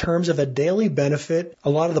 And in terms of a daily benefit, a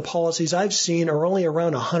lot of the policies I've seen are only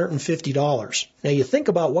around $150. Now, you think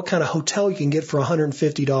about what kind of hotel you can get for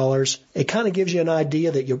 $150. It kind of gives you an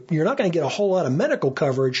idea that you're not going to get a whole lot of medical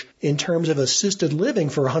coverage in terms of assisted living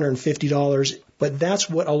for $150, but that's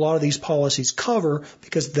what a lot of these policies cover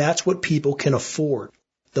because that's what people can afford.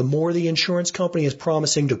 The more the insurance company is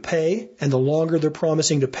promising to pay and the longer they're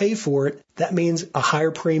promising to pay for it, that means a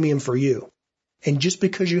higher premium for you. And just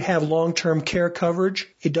because you have long-term care coverage,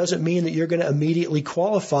 it doesn't mean that you're going to immediately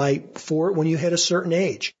qualify for it when you hit a certain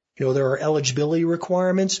age. There are eligibility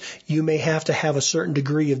requirements. You may have to have a certain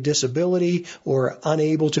degree of disability or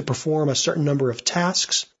unable to perform a certain number of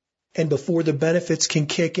tasks. And before the benefits can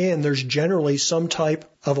kick in, there's generally some type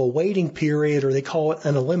of a waiting period, or they call it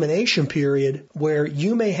an elimination period, where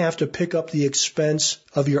you may have to pick up the expense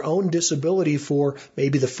of your own disability for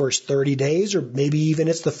maybe the first 30 days or maybe even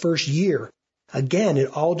it's the first year. Again,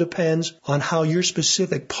 it all depends on how your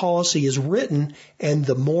specific policy is written, and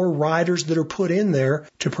the more riders that are put in there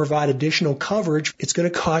to provide additional coverage, it's going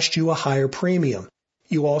to cost you a higher premium.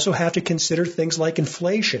 You also have to consider things like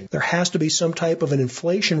inflation. There has to be some type of an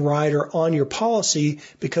inflation rider on your policy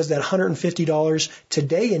because that $150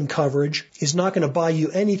 today in coverage is not going to buy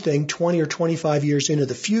you anything 20 or 25 years into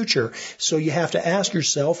the future. So you have to ask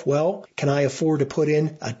yourself, well, can I afford to put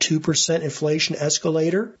in a 2% inflation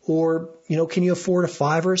escalator? Or, can you afford a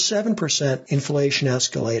 5 or a 7% inflation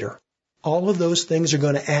escalator? All of those things are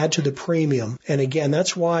going to add to the premium. And again,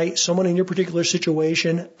 that's why someone in your particular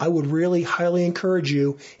situation, I would really highly encourage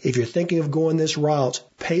you, if you're thinking of going this route,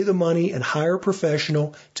 pay the money and hire a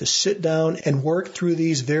professional to sit down and work through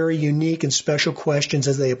these very unique and special questions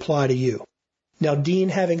as they apply to you. Now, Dean,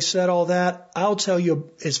 having said all that, I'll tell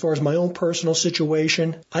you, as far as my own personal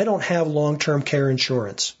situation, I don't have long-term care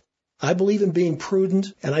insurance. I believe in being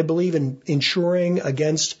prudent, and I believe in insuring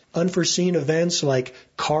against unforeseen events like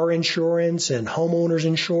car insurance and homeowners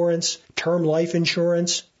insurance, term life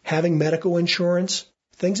insurance, having medical insurance,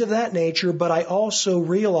 things of that nature. But I also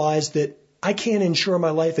realize that I can't insure my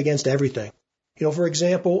life against everything. For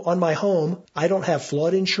example, on my home, I don't have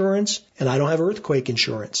flood insurance and I don't have earthquake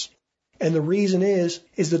insurance. And the reason is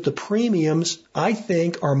that the premiums, I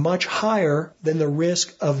think, are much higher than the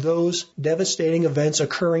risk of those devastating events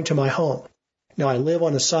occurring to my home. Now, I live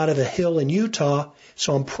on the side of a hill in Utah,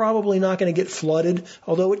 so I'm probably not going to get flooded,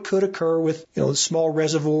 although it could occur with, small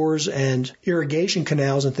reservoirs and irrigation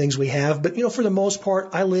canals and things we have. But, for the most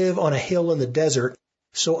part, I live on a hill in the desert,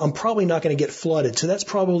 so I'm probably not going to get flooded. So that's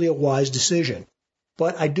probably a wise decision.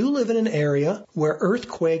 But I do live in an area where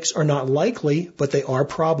earthquakes are not likely, but they are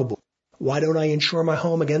probable. Why don't I insure my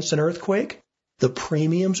home against an earthquake? The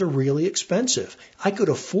premiums are really expensive. I could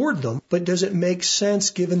afford them, but does it make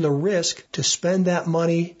sense given the risk to spend that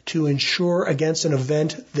money to insure against an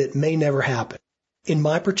event that may never happen? In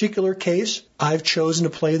my particular case, I've chosen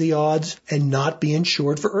to play the odds and not be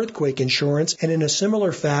insured for earthquake insurance, and in a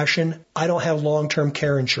similar fashion, I don't have long-term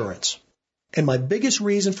care insurance. And my biggest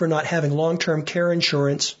reason for not having long-term care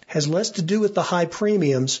insurance has less to do with the high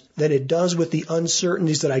premiums than it does with the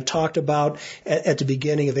uncertainties that I talked about at the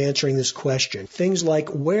beginning of answering this question. Things like,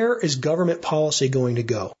 where is government policy going to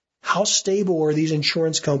go? How stable are these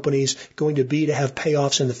insurance companies going to be to have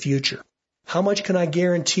payoffs in the future? How much can I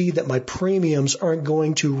guarantee that my premiums aren't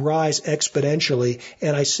going to rise exponentially?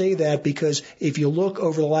 And I say that because if you look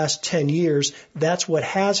over the last 10 years, that's what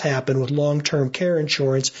has happened with long-term care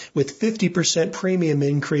insurance, with 50% premium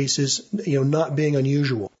increases, not being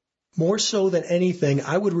unusual. More so than anything,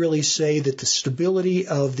 I would really say that the stability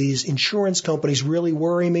of these insurance companies really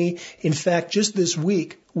worry me. In fact, just this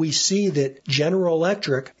week, we see that General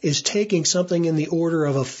Electric is taking something in the order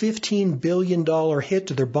of a $15 billion hit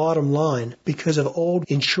to their bottom line because of old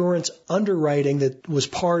insurance underwriting that was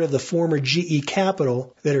part of the former GE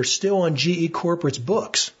Capital that are still on GE Corporate's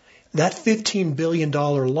books. That $15 billion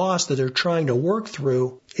loss that they're trying to work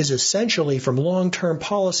through is essentially from long-term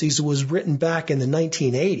policies that was written back in the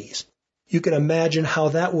 1980s. You can imagine how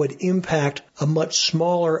that would impact a much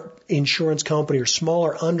smaller insurance company or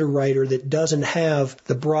smaller underwriter that doesn't have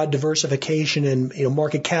the broad diversification and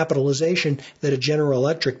market capitalization that a General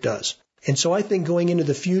Electric does. And so I think going into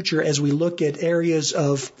the future, as we look at areas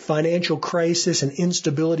of financial crisis and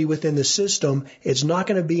instability within the system, it's not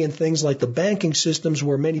going to be in things like the banking systems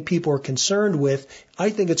where many people are concerned with.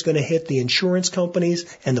 I think it's going to hit the insurance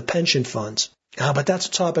companies and the pension funds. But that's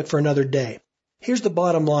a topic for another day. Here's the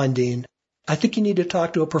bottom line, Dean. I think you need to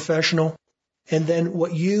talk to a professional. And then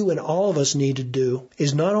what you and all of us need to do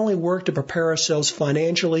is not only work to prepare ourselves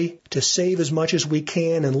financially to save as much as we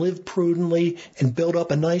can and live prudently and build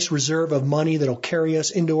up a nice reserve of money that'll carry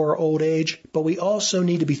us into our old age, but we also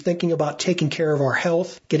need to be thinking about taking care of our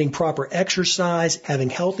health, getting proper exercise,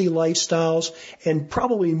 having healthy lifestyles, and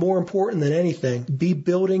probably more important than anything, be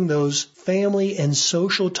building those family and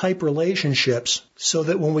social type relationships so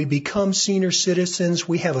that when we become senior citizens,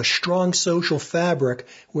 we have a strong social fabric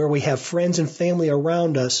where we have friends and family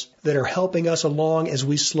around us that are helping us along as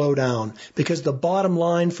we slow down. Because the bottom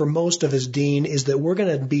line for most of us, Dean, is that we're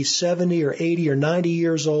going to be 70 or 80 or 90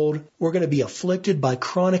 years old. We're going to be afflicted by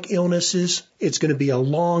chronic illnesses. It's going to be a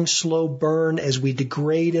long, slow burn as we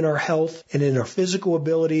degrade in our health and in our physical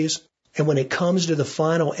abilities. And when it comes to the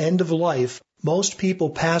final end of life, most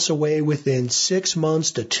people pass away within 6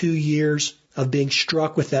 months to 2 years of being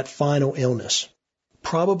struck with that final illness.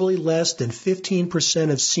 Probably less than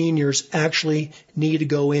 15% of seniors actually need to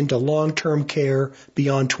go into long-term care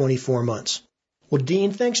beyond 24 months. Well,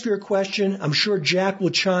 Dean, thanks for your question. I'm sure Jack will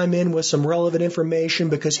chime in with some relevant information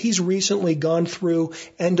because he's recently gone through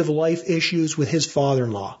end-of-life issues with his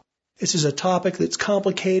father-in-law. This is a topic that's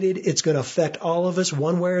complicated. It's going to affect all of us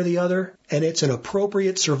one way or the other, and it's an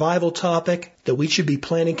appropriate survival topic that we should be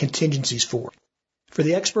planning contingencies for. For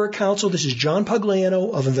the Expert Council, this is John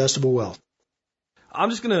Pugliano of Investable Wealth. I'm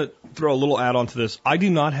just going to throw a little add-on to this. I do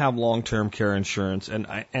not have long-term care insurance, and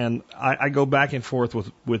I go back and forth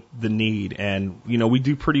with the need, and we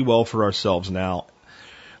do pretty well for ourselves now.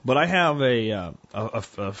 But I have a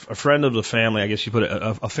friend of the family, I guess you put it,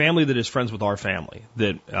 a family that is friends with our family,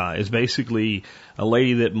 that is basically a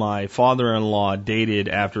lady that my father-in-law dated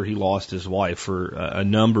after he lost his wife for a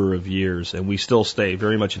number of years, and we still stay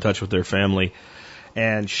very much in touch with their family.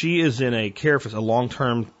 And she is in a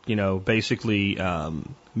long-term, basically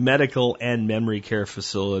medical and memory care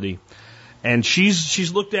facility. And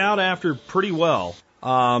she's looked out after pretty well.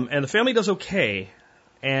 And the family does okay.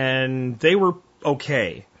 And they were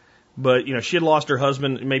okay. But, she had lost her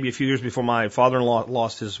husband maybe a few years before my father-in-law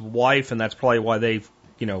lost his wife. And that's probably why they,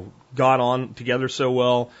 got on together so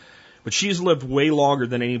well. But she's lived way longer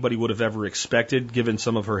than anybody would have ever expected, given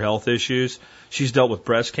some of her health issues. She's dealt with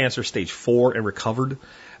breast cancer stage 4 and recovered,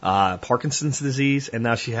 Parkinson's disease, and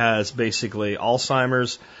now she has basically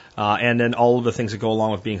Alzheimer's, and then all of the things that go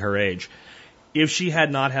along with being her age. If she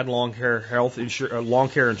had not had long care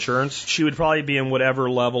insurance, she would probably be in whatever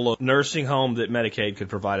level of nursing home that Medicaid could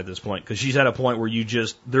provide at this point, because she's at a point where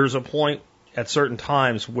there's a point at certain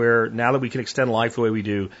times where now that we can extend life the way we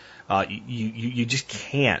do, you just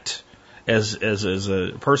can't. As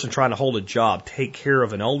a person trying to hold a job, take care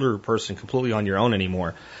of an older person completely on your own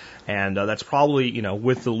anymore. And that's probably,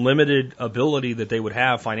 with the limited ability that they would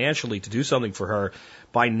have financially to do something for her,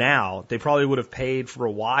 by now, they probably would have paid for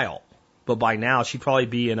a while. But by now, she'd probably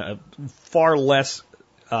be in a far less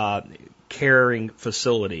caring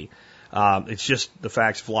facility. It's just the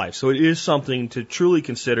facts of life. So it is something to truly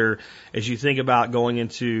consider as you think about going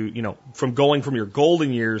into, from your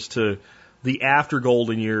golden years to the after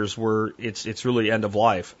golden years where it's really end of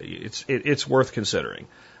life. It's worth considering.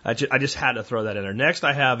 I just had to throw that in there. Next,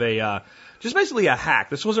 I have just basically a hack.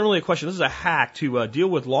 This wasn't really a question. This is a hack to deal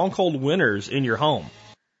with long, cold winters in your home.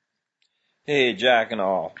 Hey, Jack and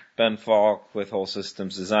all. Ben Falk with Whole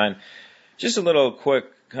Systems Design. Just a little quick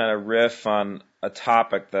kind of riff on a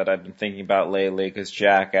topic that I've been thinking about lately because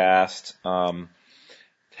Jack asked to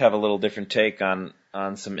have a little different take on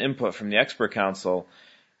some input from the Expert Council.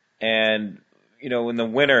 And, in the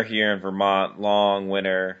winter here in Vermont, long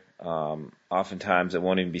winter, oftentimes it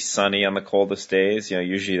won't even be sunny on the coldest days.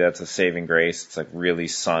 Usually that's a saving grace. It's like really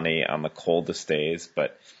sunny on the coldest days.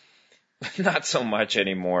 But Not so much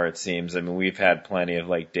anymore, it seems. I mean, we've had plenty of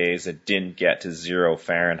like days that didn't get to 0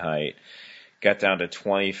 Fahrenheit, got down to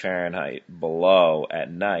 20 Fahrenheit below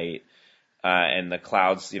at night, and the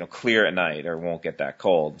clouds, clear at night or won't get that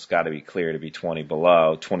cold. It's got to be clear to be 20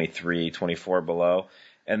 below, 23, 24 below.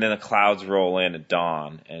 And then the clouds roll in at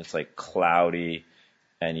dawn, and it's like cloudy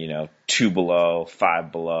and, 2 below,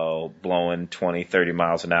 5 below, blowing 20, 30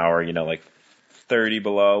 miles an hour, like 30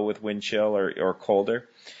 below with wind chill or colder.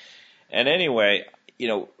 And anyway, we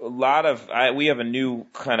have a new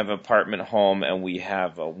kind of apartment home, and we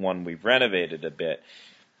have one we've renovated a bit.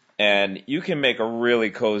 And you can make a really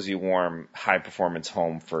cozy, warm, high-performance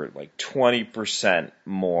home for like 20%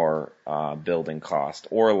 more building cost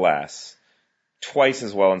or less, twice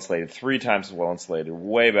as well insulated, 3 times as well insulated,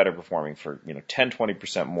 way better performing for 10,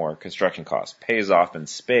 20% more construction cost. Pays off in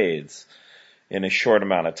spades in a short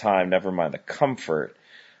amount of time, never mind the comfort.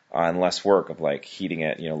 And less work of like heating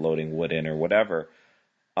it, loading wood in or whatever.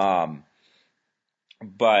 But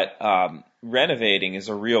renovating is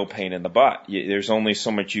a real pain in the butt. There's only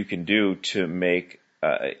so much you can do to make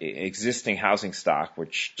existing housing stock,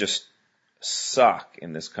 which just suck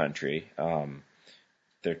in this country.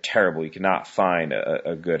 They're terrible. You cannot find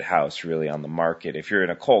a good house really on the market. If you're in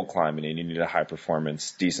a cold climate and you need a high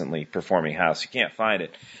performance, decently performing house, you can't find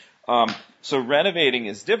it. So renovating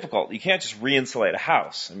is difficult. You can't just re-insulate a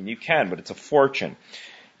house. I mean, you can, but it's a fortune.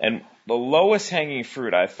 And the lowest hanging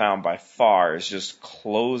fruit I've found by far is just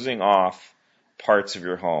closing off parts of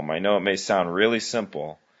your home. I know it may sound really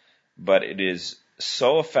simple, but it is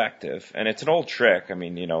so effective. And it's an old trick. I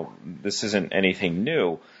mean, this isn't anything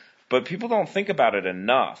new, but people don't think about it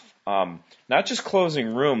enough. Not just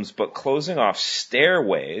closing rooms, but closing off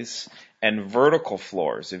stairways and vertical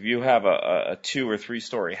floors. If you have a 2 or 3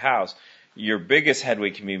 story house, your biggest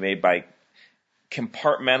headway can be made by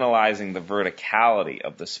compartmentalizing the verticality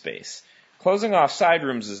of the space. Closing off side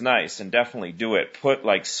rooms is nice, and definitely do it. Put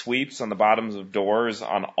like sweeps on the bottoms of doors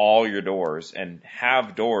on all your doors, and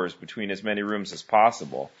have doors between as many rooms as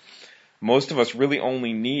possible. Most of us really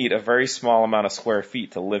only need a very small amount of square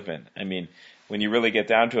feet to live in. I mean, when you really get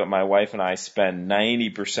down to it, my wife and I spend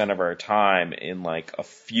 90% of our time in like a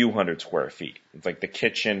few hundred square feet. It's like the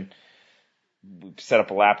kitchen. We set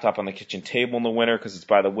up a laptop on the kitchen table in the winter because it's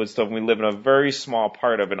by the wood stove. And we live in a very small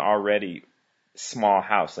part of an already small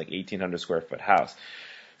house, like 1,800 square foot house.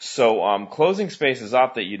 So closing spaces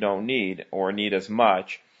up that you don't need or need as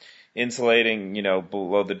much, insulating,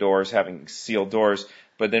 below the doors, having sealed doors,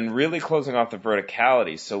 but then really closing off the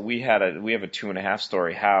verticality. So we have a 2.5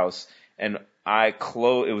 story house, and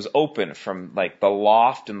it was open from like the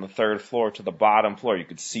loft in the 3rd floor to the bottom floor. You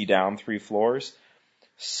could see down 3 floors.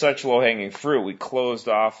 Such low-hanging fruit. We closed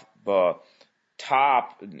off the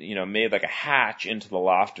top, made like a hatch into the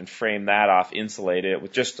loft and framed that off, insulated it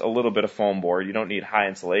with just a little bit of foam board. You don't need high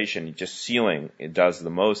insulation. Just ceiling, it does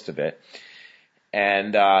the most of it.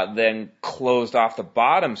 And then closed off the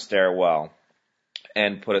bottom stairwell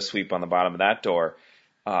and put a sweep on the bottom of that door.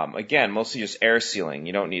 Again, mostly just air sealing.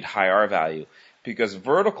 You don't need high R value because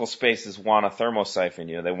vertical spaces want a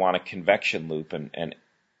thermosiphon. They want a convection loop, and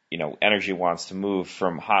energy wants to move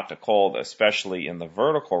from hot to cold, especially in the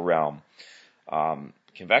vertical realm,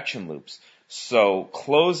 convection loops. So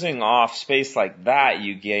closing off space like that,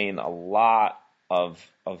 you gain a lot of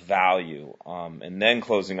value, and then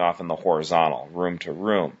closing off in the horizontal, room to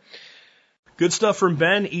room. Good stuff from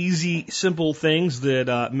Ben. Easy, simple things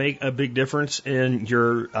that make a big difference in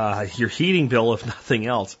your heating bill, if nothing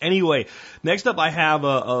else. Anyway, next up I have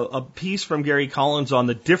a piece from Gary Collins on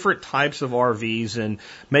the different types of RVs and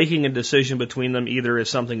making a decision between them either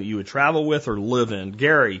as something that you would travel with or live in.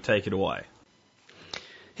 Gary, take it away.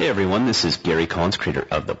 Hey everyone, this is Gary Collins, creator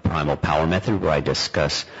of the Primal Power Method, where I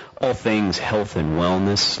discuss all things health and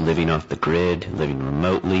wellness, living off the grid, living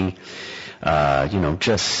remotely,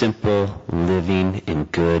 just simple living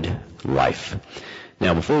and good life.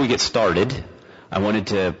 Now, before we get started, I wanted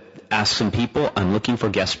to ask some people. I'm looking for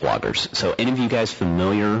guest bloggers. So any of you guys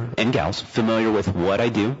and gals familiar with what I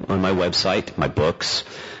do on my website, my books,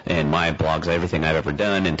 and my blogs, everything I've ever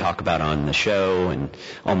done and talk about on the show, and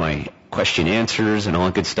all my question answers and all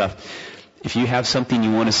that good stuff. If you have something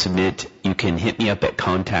you want to submit, you can hit me up at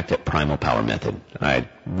contact@Primal Power Method. I'd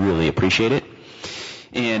really appreciate it.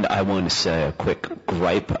 And I want to say a quick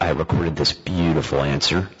gripe. I recorded this beautiful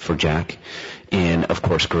answer for Jack. And, of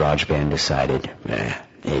course, GarageBand decided,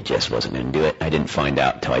 it just wasn't going to do it. I didn't find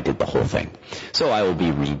out until I did the whole thing. So I will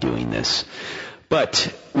be redoing this.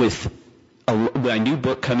 But with my new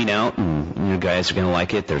book coming out, and you guys are going to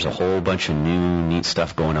like it, there's a whole bunch of new, neat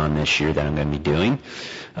stuff going on this year that I'm going to be doing.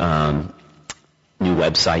 New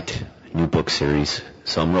website, new book series,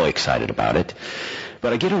 so I'm really excited about it.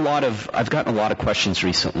 But I've gotten a lot of questions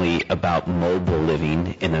recently about mobile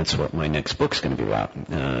living, and that's what my next book's going to be about.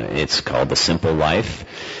 It's called The Simple Life.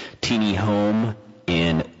 Teeny Home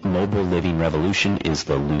in Mobile Living Revolution is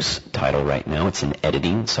the loose title right now. It's in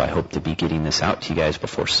editing, so I hope to be getting this out to you guys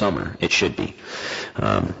before summer. It should be.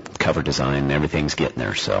 Cover design, everything's getting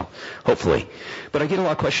there, so hopefully. But I get a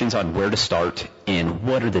lot of questions on where to start and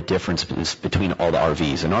what are the differences between all the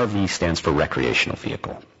RVs. An RV stands for recreational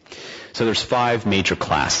vehicle. So there's 5 major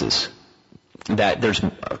classes. There's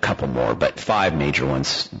a couple more, but 5 major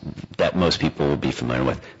ones that most people will be familiar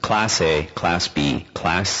with. Class A, Class B,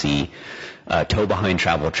 Class C, tow-behind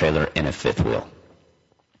travel trailer, and a 5th wheel.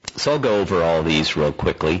 So I'll go over all these real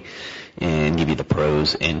quickly and give you the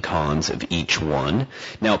pros and cons of each one.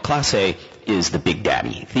 Now, Class A is the big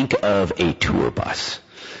daddy. Think of a tour bus.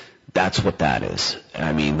 That's what that is.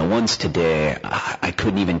 I mean, the ones today, I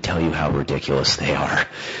couldn't even tell you how ridiculous they are.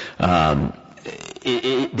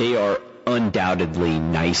 They are undoubtedly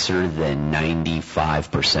nicer than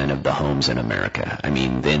 95% of the homes in America. I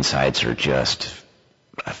mean, the insides are just,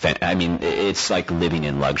 it's like living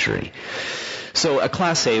in luxury. So a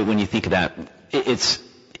Class A, when you think of that, it's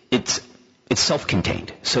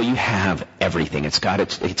self-contained. So you have everything. It's got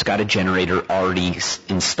a generator already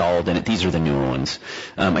installed in it. These are the newer ones.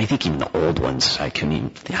 I think even the old ones,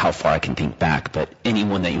 how far I can think back, but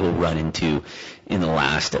anyone that you will run into in the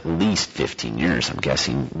last at least 15 years, I'm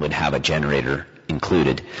guessing, would have a generator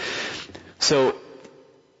included. So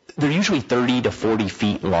they're usually 30 to 40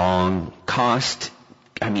 feet long. Cost,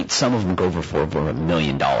 some of them go for over $1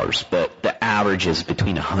 million, but the average is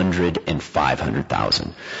between $100,000 and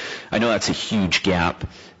 $500,000. I know that's a huge gap,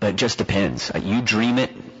 but it just depends. You dream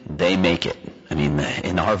it, they make it. I mean,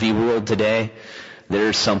 in the RV world today,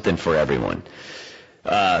 there's something for everyone.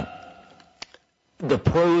 The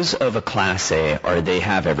pros of a Class A are they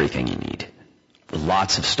have everything you need.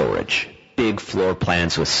 Lots of storage. Big floor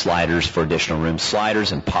plans with sliders for additional room.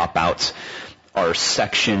 Sliders and pop-outs are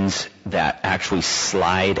sections that actually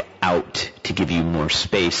slide out to give you more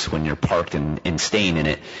space when you're parked and staying in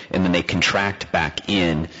it, and then they contract back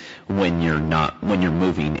in when you're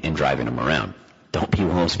moving and driving them around. Don't be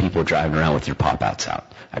one of those people driving around with your pop-outs out.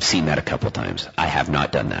 I've seen that a couple of times. I have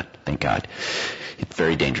not done that, thank God. It's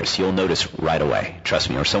very dangerous. You'll notice right away, trust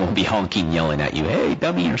me, or someone will be honking, yelling at you, "Hey,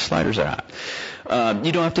 dummy, your sliders are out."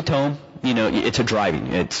 You don't have to tow them. It's a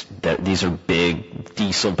driving. These are big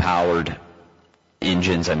diesel-powered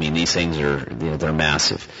engines. These things they're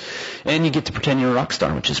massive. And you get to pretend you're a rock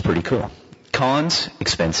star, which is pretty cool. Cons,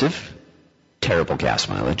 expensive, terrible gas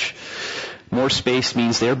mileage. More space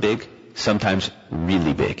means they're big, sometimes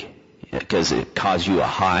really big, because it causes you a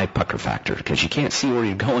high pucker factor, because you can't see where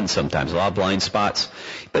you're going sometimes. A lot of blind spots.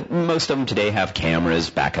 But most of them today have cameras,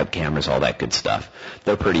 backup cameras, all that good stuff.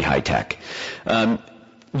 They're pretty high tech.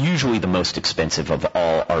 Usually the most expensive of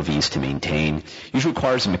all RVs to maintain. Usually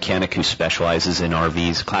requires a mechanic who specializes in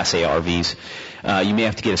RVs, Class A RVs. You may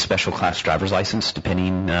have to get a special class driver's license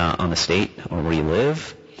depending on the state or where you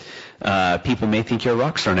live. People may think you're a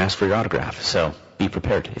rock star and ask for your autograph, so be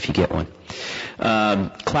prepared if you get one.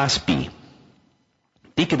 Class B.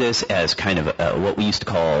 Think of this as kind of what we used to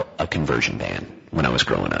call a conversion van when I was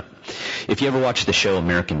growing up. If you ever watched the show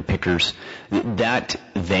American Pickers, that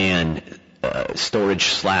van,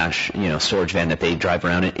 storage van that they drive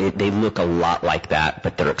around in, they look a lot like that,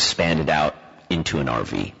 but they're expanded out into an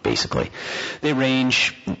RV, basically. They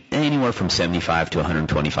range anywhere from $75,000 to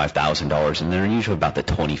 $125,000, and they're usually about the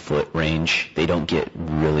 20-foot range. They don't get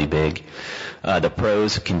really big. The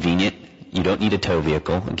pros, convenient. You don't need a tow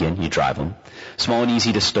vehicle. Again, you drive them. Small and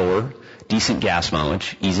easy to store. Decent gas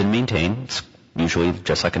mileage. Easy to maintain. It's usually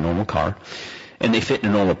just like a normal car. And they fit in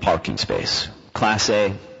a normal parking space. Class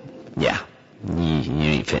A, yeah. You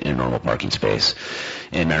ain't fit in a normal parking space.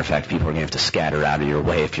 And matter of fact, people are going to have to scatter out of your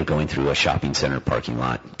way if you're going through a shopping center parking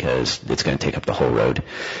lot, because it's going to take up the whole road.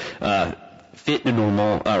 Fit in a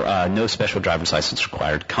normal, no special driver's license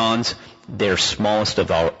required. Cons, they're smallest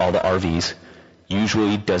of all the RVs.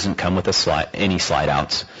 Usually doesn't come with any slide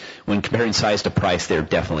outs. When comparing size to price, they're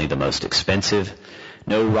definitely the most expensive.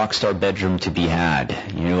 No rockstar bedroom to be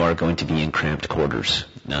had. You are going to be in cramped quarters.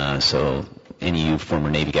 So any of you former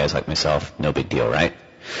Navy guys like myself, no big deal, right?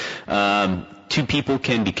 2 people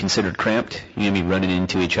can be considered cramped. You're going to be running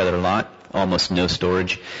into each other a lot. Almost no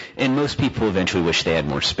storage. And most people eventually wish they had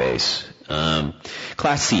more space.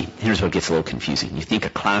 Class C, here's what gets a little confusing. You think a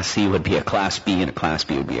Class C would be a Class B and a Class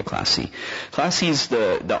B would be a Class C. Class C is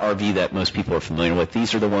the RV that most people are familiar with.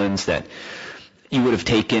 These are the ones that you would have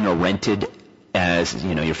taken or rented as,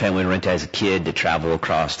 your family would rent as a kid to travel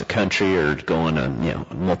across the country or go on a,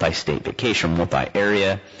 multi-state vacation,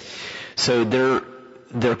 multi-area. So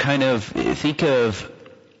they're kind of, think of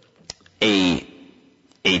a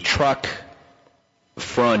truck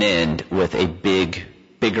front end with a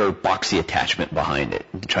bigger boxy attachment behind it.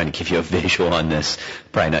 I'm trying to give you a visual on this.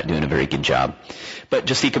 Probably not doing a very good job. But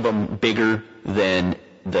just think of them bigger than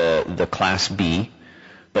the Class B,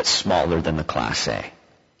 but smaller than the Class A.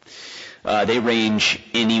 They range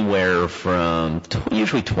anywhere from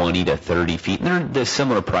usually 20 to 30 feet. And they're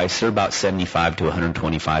similar price. They're about $75,000 to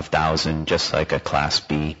 $125,000, just like a Class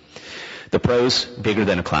B. The pros, bigger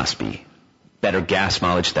than a Class B. Better gas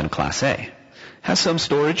mileage than a Class A. Has some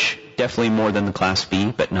storage, definitely more than the Class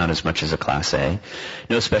B, but not as much as a Class A.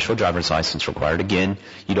 No special driver's license required. Again,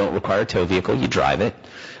 you don't require a tow vehicle, you drive it.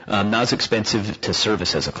 Not as expensive to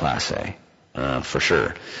service as a Class A, for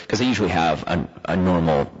sure. Because they usually have a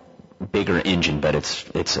normal, bigger engine, but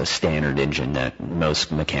it's a standard engine that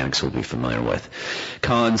most mechanics will be familiar with.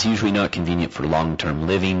 Cons, usually not convenient for long-term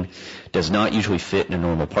living. Does not usually fit in a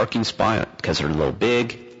normal parking spot because they're a little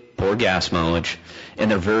big, poor gas mileage, and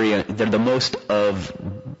they're the most of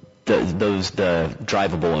the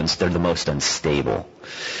drivable ones, they're the most unstable.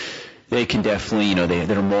 They can definitely,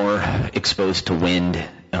 they're more exposed to wind,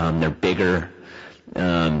 they're bigger,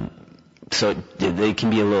 so they can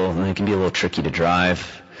be a little tricky to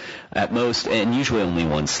drive. At most, and usually only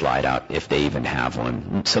one slide out if they even have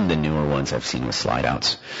one. Some of the newer ones I've seen with slide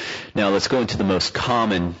outs. Now let's go into the most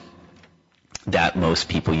common that most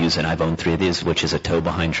people use, and I've owned 3 of these, which is a tow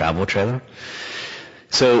behind travel trailer.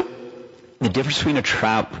 So the difference between a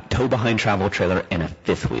tow behind travel trailer and a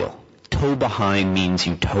fifth wheel. Tow behind means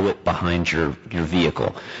you tow it behind your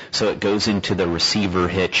vehicle. So it goes into the receiver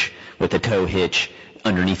hitch with the tow hitch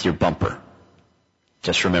underneath your bumper.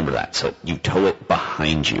 Just remember that. So you tow it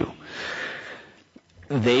behind you.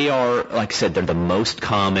 They are, like I said, they're the most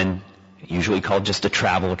common, usually called just a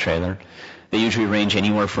travel trailer. They usually range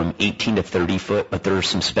anywhere from 18 to 30 foot, but there are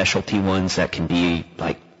some specialty ones that can be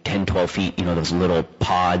like 10, 12 feet, those little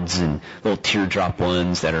pods and little teardrop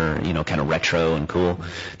ones that are, kind of retro and cool.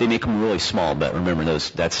 They make them really small, but remember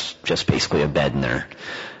that's just basically a bed in there.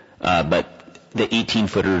 But the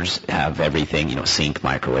 18-footers have everything, sink,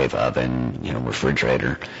 microwave, oven,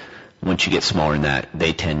 refrigerator. Once you get smaller than that,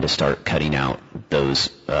 they tend to start cutting out those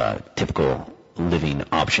typical living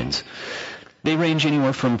options. They range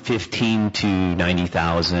anywhere from 15 to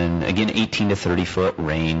 90,000. Again, 18 to 30 foot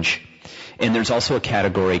range. And there's also a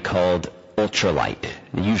category called ultralight.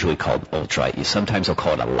 Usually called ultralight. Sometimes they'll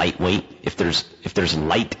call it a lightweight. If there's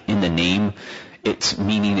light in the name, it's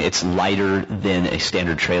meaning it's lighter than a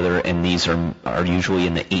standard trailer, and these are usually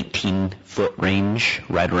in the 18-foot range,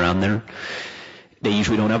 right around there. They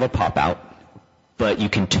usually don't have a pop-out, but you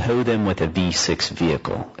can tow them with a V6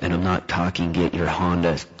 vehicle. And I'm not talking get your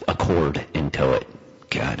Honda Accord and tow it.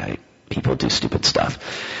 God, people do stupid stuff.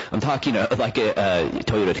 I'm talking like a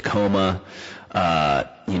Toyota Tacoma,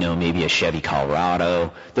 maybe a Chevy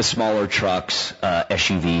Colorado, the smaller trucks,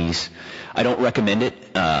 SUVs. I don't recommend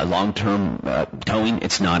it. Long-term towing,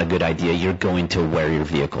 it's not a good idea. You're going to wear your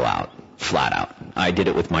vehicle out, flat out. I did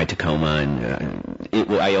it with my Tacoma, and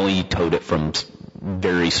I only towed it from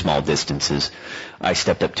very small distances. I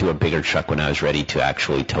stepped up to a bigger truck when I was ready to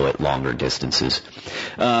actually tow it longer distances.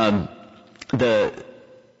 The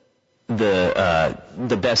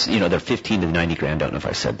best, they're 15 to 90 grand. Don't know if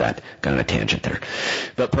I said that. Got on a tangent there.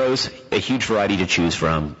 But pros, a huge variety to choose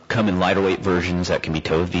from. Come in lighter weight versions that can be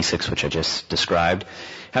towed, V6, which I just described.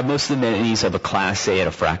 Have most of the amenities of a Class A at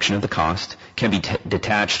a fraction of the cost. Can be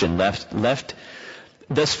detached and left,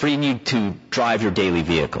 thus freeing you to drive your daily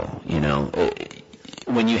vehicle.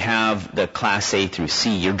 When you have the Class A through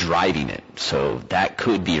C, you're driving it. So that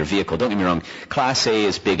could be your vehicle. Don't get me wrong. Class A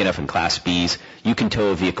is big enough in Class Bs. You can tow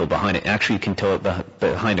a vehicle behind it. Actually, you can tow it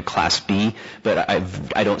behind a Class B, but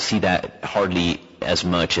I don't see that hardly as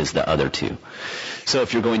much as the other two. So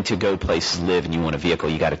if you're going to go places, live, and you want a vehicle,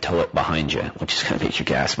 you got to tow it behind you, which is going to make your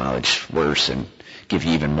gas mileage worse and give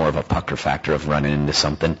you even more of a pucker factor of running into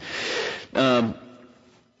something.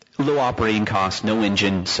 Low operating costs, no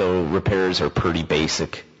engine, so repairs are pretty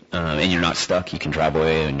basic, and you're not stuck. You can drive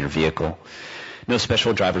away in your vehicle. No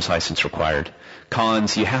special driver's license required.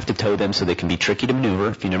 Cons, you have to tow them so they can be tricky to maneuver.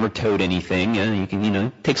 If you never towed anything, you can,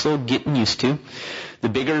 it takes a little getting used to. The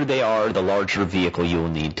bigger they are, the larger vehicle you will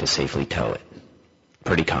need to safely tow it.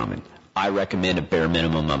 Pretty common. I recommend a bare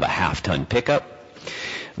minimum of a half-ton pickup,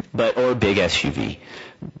 or a big SUV.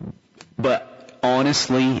 But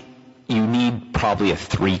honestly, you need probably a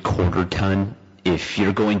 3/4 ton If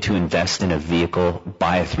you're going to invest in a vehicle,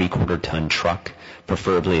 buy a 3/4 ton truck,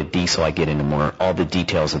 preferably a diesel. I get into more all the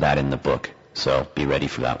details of that in the book. So be ready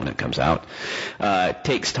for that when it comes out. It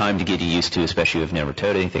takes time to get you used to, especially if you've never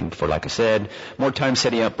towed anything before, like I said. More time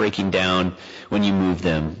setting up, breaking down when you move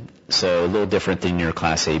them. So a little different than your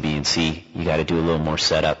Class A, B, and C. You got to do a little more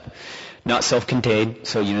setup. Not self-contained,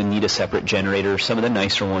 so you need a separate generator. Some of the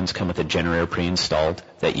nicer ones come with a generator pre-installed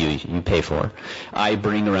that you pay for. I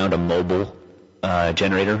bring around a mobile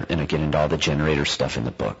generator, and I get into all the generator stuff in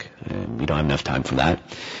the book. And we don't have enough time for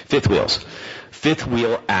that. Fifth wheels. Fifth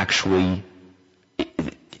wheel actually,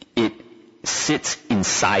 it sits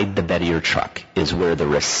inside the bed of your truck, is where the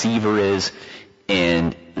receiver is,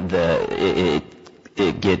 and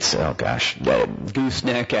it gets, that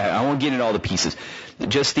gooseneck. I won't get into all the pieces.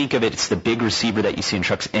 Just think of it, it's the big receiver that you see in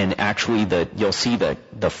trucks, and actually you'll see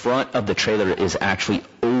the front of the trailer is actually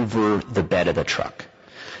over the bed of the truck.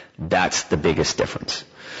 That's the biggest difference.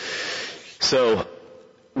 So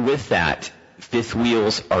with that, fifth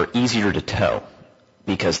wheels are easier to tow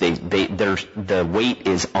because the weight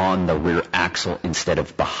is on the rear axle instead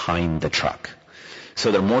of behind the truck.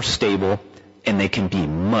 So they're more stable, and they can be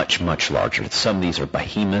much, much larger. Some of these are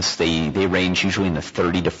behemoths. They range usually in the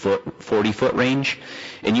 30 to 40 foot range,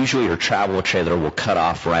 and usually your travel trailer will cut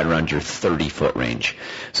off right around your 30 foot range.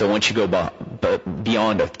 So once you go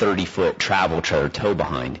beyond a 30 foot travel trailer tow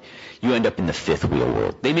behind, you end up in the fifth wheel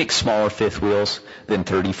world. They make smaller fifth wheels than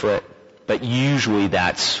 30 foot, but usually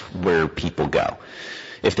that's where people go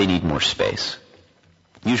if they need more space.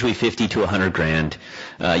 Usually 50 to 100 grand.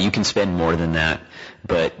 You can spend more than that,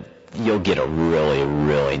 but you'll get a really,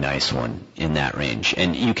 really nice one in that range.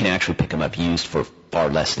 And you can actually pick them up used for far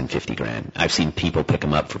less than 50 grand. I've seen people pick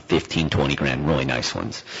them up for 15, 20 grand, really nice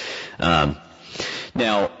ones.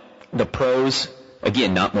 Now, the pros,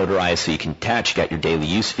 again, not motorized, so you can attach. You got your daily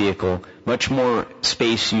use vehicle. Much more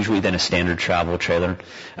space usually than a standard travel trailer.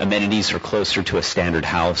 Amenities are closer to a standard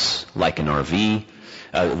house, like an RV,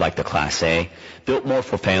 like the Class A. Built more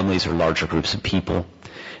for families or larger groups of people.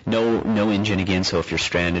 No engine again, so if you're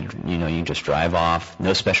stranded, you can just drive off.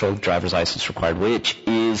 No special driver's license required, which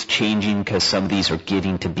is changing because some of these are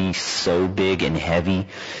getting to be so big and heavy.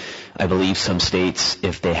 I believe some states,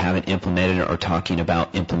 if they haven't implemented it, are talking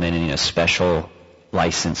about implementing a special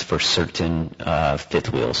license for certain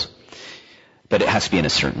fifth wheels. But it has to be in a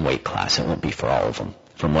certain weight class. It won't be for all of them,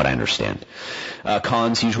 from what I understand.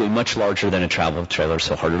 Cons, usually much larger than a travel trailer,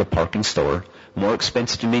 so harder to park and store. More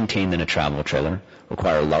expensive to maintain than a travel trailer.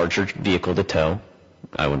 Require a larger vehicle to tow.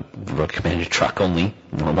 I would recommend a truck only,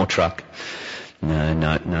 normal truck.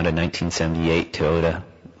 Not a 1978 Toyota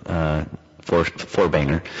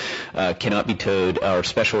four-banger. Cannot be towed, or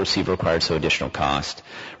special receiver required, so additional cost.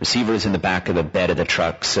 Receiver is in the back of the bed of the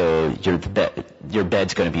truck, so your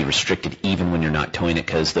bed's going to be restricted even when you're not towing it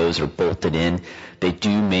because those are bolted in. They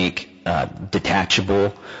do make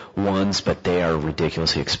detachable ones, but they are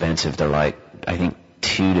ridiculously expensive. They're like, I think,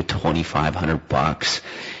 $200 to $2,500,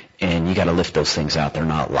 and you got to lift those things out. They're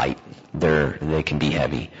not light. They can be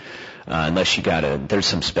heavy. Unless you there's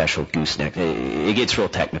some special gooseneck. It gets real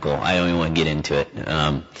technical. I don't even want to get into it.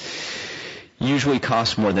 Usually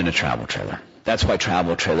costs more than a travel trailer. That's why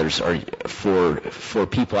travel trailers are, for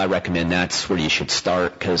people I recommend, that's where you should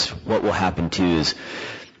start, because what will happen too is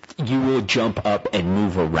you will jump up and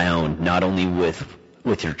move around, not only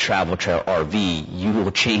with your travel trailer RV, you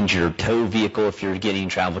will change your tow vehicle if you're getting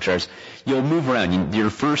travel trailers. You'll move around.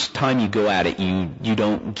 Your first time you go at it, you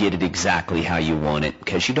don't get it exactly how you want it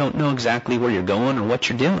because you don't know exactly where you're going or what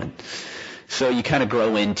you're doing. So you kind of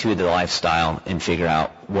grow into the lifestyle and figure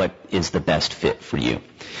out what is the best fit for you.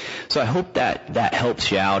 So I hope that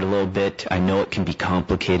helps you out a little bit. I know it can be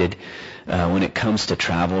complicated. When it comes to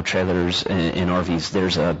travel trailers and RVs,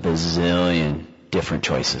 there's a bazillion different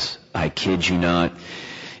choices. I kid you not.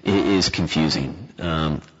 It is confusing.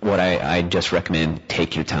 What I just recommend,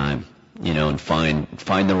 take your time, and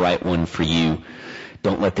find the right one for you.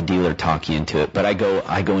 Don't let the dealer talk you into it. But I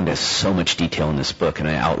go into so much detail in this book, and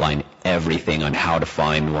I outline everything on how to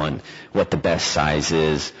find one, what the best size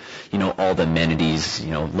is, all the amenities,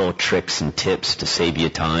 little tricks and tips to save you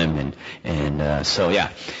time. So yeah,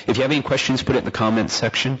 if you have any questions, put it in the comments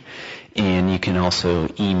section. And you can also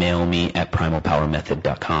email me at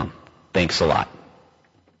primalpowermethod.com. Thanks a lot.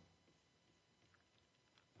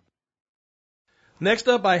 Next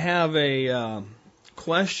up, I have a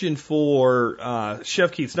question for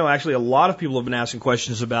Chef Keith. No, actually, a lot of people have been asking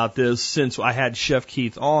questions about this since I had Chef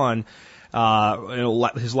Keith on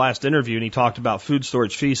his last interview, and he talked about food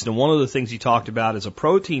storage feast. And one of the things he talked about as a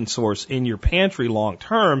protein source in your pantry long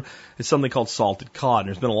term is something called salted cod. And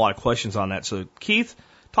there's been a lot of questions on that. So, Keith,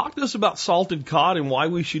 Talk to us about salted cod and why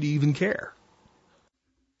we should even care.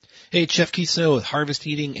 Hey, it's Chef Keith Snow with Harvest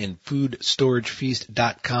Eating and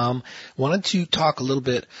FoodStorageFeast.com. Wanted to talk a little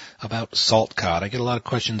bit about salt cod. I get a lot of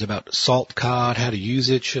questions about salt cod, how to use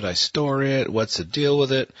it, should I store it, what's the deal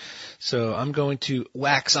with it. So I'm going to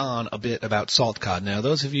wax on a bit about salt cod. Now,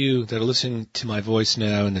 those of you that are listening to my voice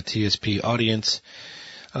now in the TSP audience,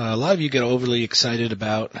 a lot of you get overly excited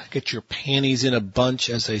about, get your panties in a bunch,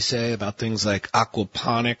 as they say, about things like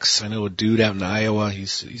aquaponics. I know a dude out in Iowa,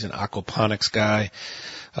 he's an aquaponics guy.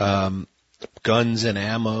 Guns and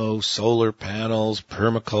ammo, solar panels,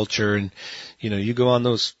 permaculture, and, you go on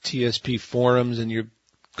those TSP forums and you're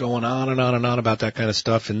going on and on and on about that kind of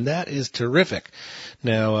stuff, and that is terrific.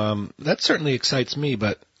 Now, that certainly excites me,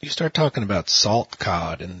 but you start talking about salt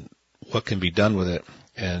cod and what can be done with it,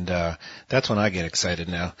 and that's when I get excited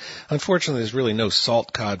now. Unfortunately, there's really no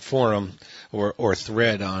salt cod forum or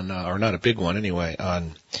thread on, or not a big one anyway,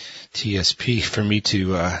 on TSP for me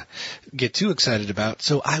to get too excited about,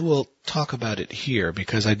 so I will talk about it here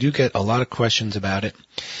because I do get a lot of questions about it.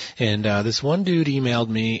 And this one dude emailed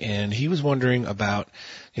me, and he was wondering about,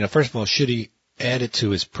 first of all, should he add it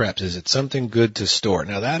to his preps? Is it something good to store?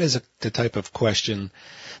 Now, that is the type of question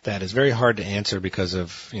that is very hard to answer because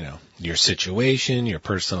of, your situation, your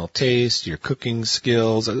personal taste, your cooking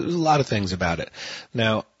skills. There's a lot of things about it.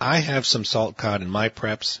 Now, I have some salt cod in my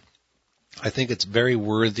preps. I think it's very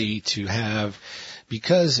worthy to have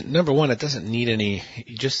because, number one, it doesn't need any,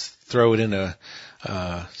 you just throw it in a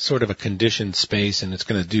sort of a conditioned space and it's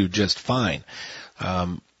going to do just fine.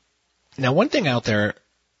 Now, one thing out there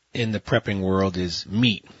in the prepping world is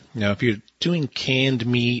meat. Now, if you're doing canned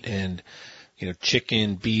meat and,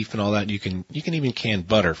 chicken, beef and all that, you can even can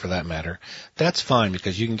butter for that matter. That's fine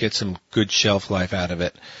because you can get some good shelf life out of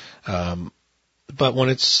it. But when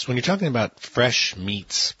you're talking about fresh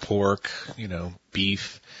meats, pork,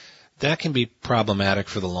 beef, that can be problematic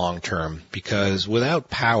for the long term because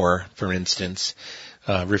without power, for instance,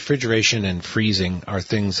 refrigeration and freezing are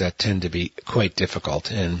things that tend to be quite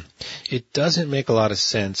difficult. And it doesn't make a lot of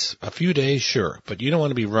sense. A few days, sure, but you don't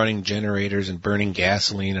want to be running generators and burning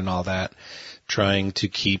gasoline and all that, trying to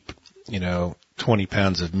keep, 20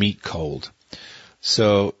 pounds of meat cold.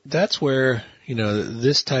 So that's where,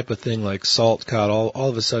 this type of thing like salt cod all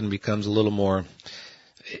of a sudden becomes a little more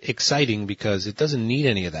exciting because it doesn't need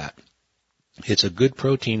any of that. It's a good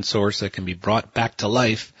protein source that can be brought back to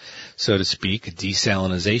life, so to speak,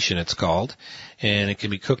 desalinization it's called, and it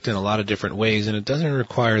can be cooked in a lot of different ways, and it doesn't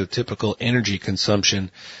require the typical energy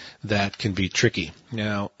consumption that can be tricky.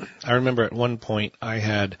 Now, I remember at one point I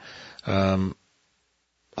had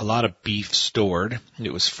a lot of beef stored.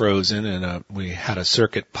 It was frozen, and we had a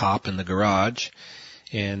circuit pop in the garage,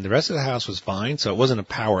 and the rest of the house was fine, so it wasn't a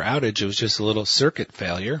power outage. It was just a little circuit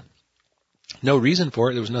failure. No reason for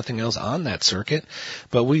it. There was nothing else on that circuit,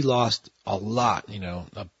 but we lost a lot,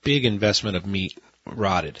 a big investment of meat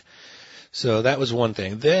rotted. So that was one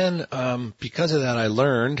thing. Then, because of that, I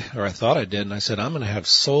learned, or I thought I did, and I said, I'm going to have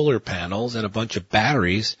solar panels and a bunch of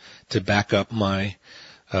batteries to back up my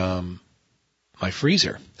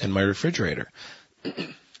freezer and my refrigerator.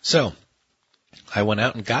 So I went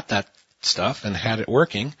out and got that stuff and had it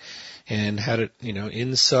working and had it,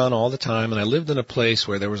 in the sun all the time. And I lived in a place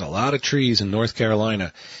where there was a lot of trees in North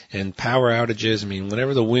Carolina and power outages.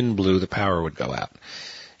 Whenever the wind blew, the power would go out.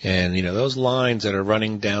 And, those lines that are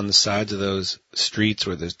running down the sides of those streets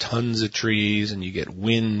where there's tons of trees and you get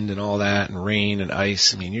wind and all that and rain and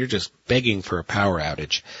ice, you're just begging for a power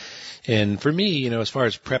outage. And for me, as far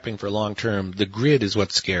as prepping for long term, the grid is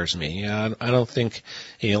what scares me. I don't think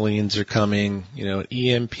aliens are coming.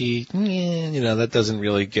 EMP, that doesn't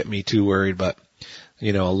really get me too worried. But,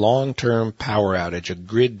 a long term power outage, a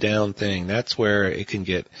grid down thing, that's where it can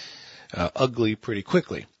get ugly pretty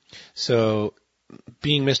quickly. So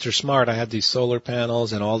being Mr. Smart, I had these solar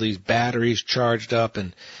panels and all these batteries charged up.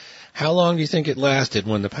 And how long do you think it lasted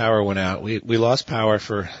when the power went out? We lost power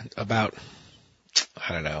for about,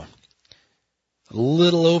 a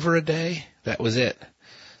little over a day. That was it.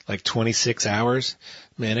 Like 26 hours.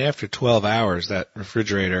 Man, after 12 hours, that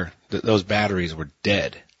refrigerator, those batteries were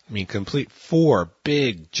dead. Complete 4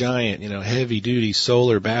 big, giant, heavy-duty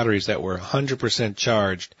solar batteries that were 100%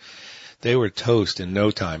 charged. They were toast in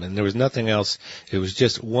no time, and there was nothing else. It was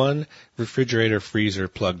just one refrigerator freezer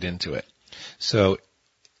plugged into it. So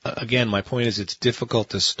again, my point is it's difficult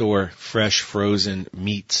to store fresh, frozen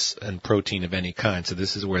meats and protein of any kind. So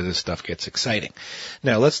this is where this stuff gets exciting.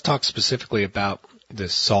 Now, let's talk specifically about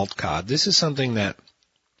this salt cod. This is something that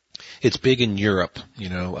it's big in Europe,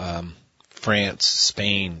 France,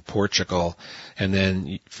 Spain, Portugal, and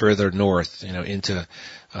then further north, into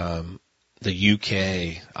the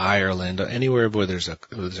UK, Ireland, anywhere where there's a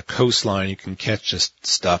coastline, you can catch this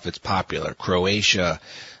stuff. It's popular. Croatia,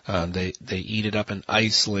 they eat it up in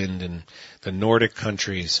Iceland, and the Nordic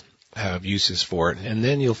countries have uses for it. And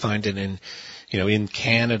then you'll find it in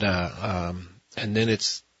Canada, and then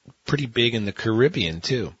it's pretty big in the Caribbean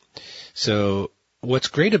too. So what's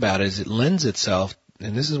great about it is it lends itself,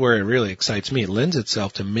 and this is where it really excites me, it lends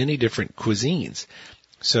itself to many different cuisines.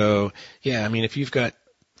 So, yeah, I mean, if you've got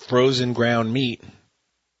frozen ground meat,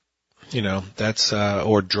 that's,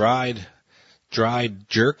 or dried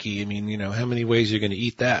jerky, I mean, how many ways you're going to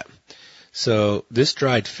eat that? So this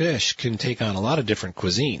dried fish can take on a lot of different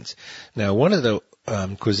cuisines. Now, one of the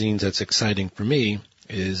cuisines that's exciting for me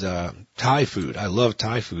is Thai food. I love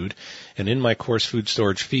Thai food. And in my course Food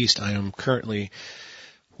Storage Feast, I am currently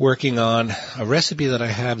working on a recipe that I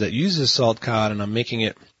have that uses salt cod, and I'm making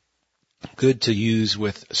it good to use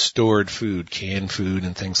with stored food, canned food,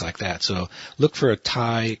 and things like that. So look for a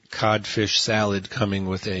Thai codfish salad coming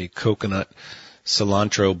with a coconut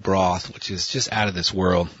cilantro broth, which is just out of this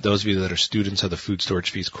world. Those of you that are students of the Food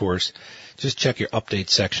Storage Feast course, just check your update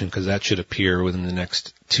section because that should appear within the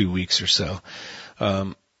next 2 weeks or so.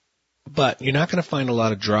 But you're not going to find a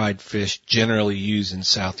lot of dried fish generally used in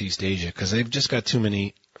Southeast Asia because they've just got too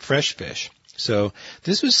many fresh fish. So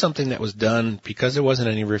this was something that was done because there wasn't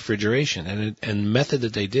any refrigeration, and the method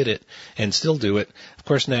that they did it and still do it. Of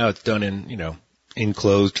course, now it's done in,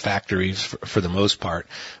 enclosed factories for the most part,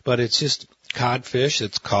 but it's just codfish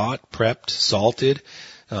that's caught, prepped, salted,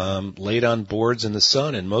 laid on boards in the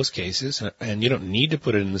sun in most cases, and you don't need to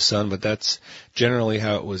put it in the sun, but that's generally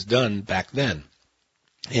how it was done back then.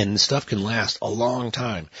 And the stuff can last a long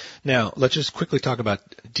time. Now, let's just quickly talk about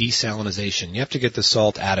desalinization. You have to get the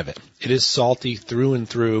salt out of it. It is salty through and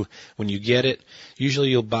through. When you get it, usually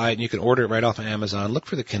you'll buy it, and you can order it right off of Amazon. Look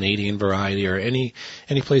for the Canadian variety, or any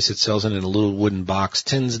place that sells it in a little wooden box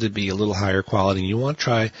tends to be a little higher quality. You want to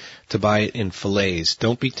try to buy it in fillets.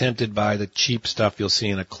 Don't be tempted by the cheap stuff you'll see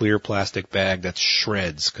in a clear plastic bag that's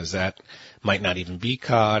shreds, because that might not even be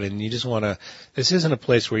cod, and you just want to, this isn't a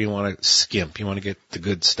place where you want to skimp. You want to get the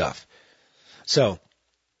good stuff. So,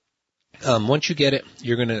 once you get it,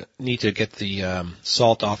 you're going to need to get the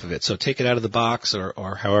salt off of it. So take it out of the box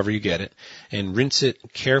or however you get it, and rinse it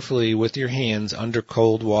carefully with your hands under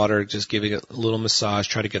cold water. Just give it a little massage.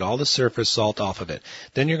 Try to get all the surface salt off of it.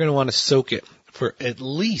 Then you're going to want to soak it for at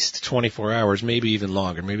least 24 hours, maybe even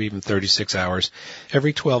longer, maybe even 36 hours.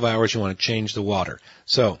 Every 12 hours, you want to change the water.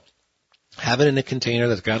 So have it in a container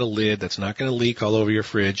that's got a lid that's not going to leak all over your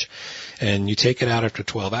fridge, and you take it out after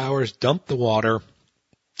 12 hours, dump the water,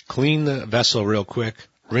 clean the vessel real quick,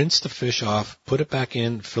 rinse the fish off, put it back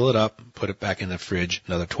in, fill it up, put it back in the fridge,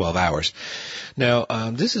 another 12 hours. Now,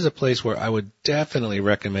 this is a place where I would definitely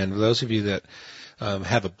recommend, for those of you that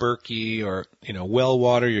have a Berkey or, well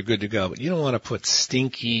water, you're good to go. But you don't want to put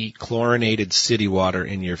stinky, chlorinated city water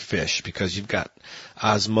in your fish, because you've got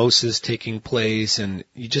osmosis taking place, and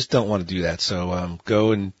you just don't want to do that. So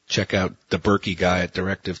go and check out the Berkey guy at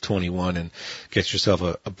Directive 21 and get yourself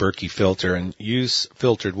a Berkey filter, and use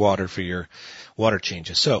filtered water for your water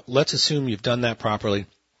changes. So let's assume you've done that properly.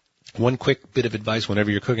 One quick bit of advice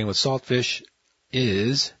whenever you're cooking with saltfish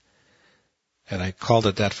is, and I called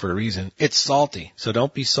it that for a reason, it's salty. So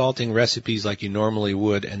don't be salting recipes like you normally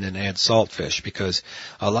would and then add saltfish, because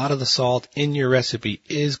a lot of the salt in your recipe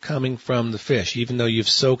is coming from the fish. Even though you've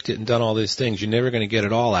soaked it and done all these things, you're never going to get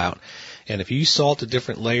it all out. And if you salt the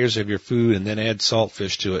different layers of your food and then add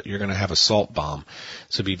saltfish to it, you're going to have a salt bomb.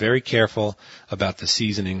 So be very careful about the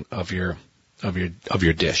seasoning of your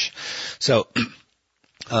dish. So,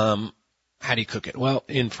 how do you cook it? Well,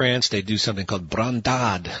 in France, they do something called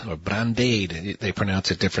brandade, or brandade. They pronounce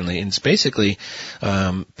it differently. And it's basically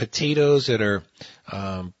potatoes that are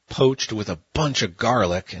poached with a bunch of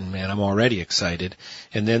garlic. And, man, I'm already excited.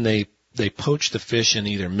 And then they poach the fish in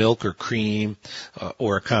either milk or cream,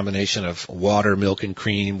 or a combination of water, milk, and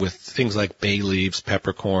cream with things like bay leaves,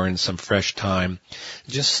 peppercorns, some fresh thyme,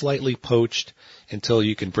 just slightly poached until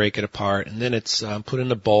you can break it apart. And then it's put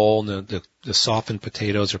in a bowl, and the softened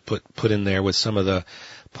potatoes are put in there with some of the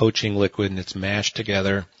poaching liquid, and it's mashed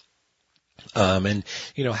together. And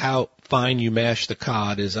how fine you mash the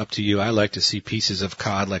cod is up to you. I like to see pieces of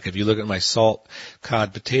cod. Like if you look at my salt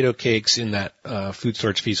cod potato cakes in that Food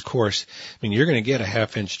Storage Feast course, I mean, you're going to get a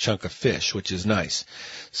half-inch chunk of fish, which is nice.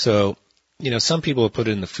 So, some people will put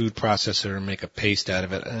it in the food processor and make a paste out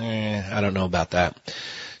of it. I don't know about that.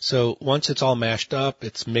 So once it's all mashed up,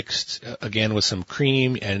 it's mixed again with some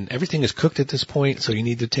cream, and everything is cooked at this point, so you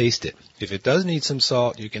need to taste it. If it does need some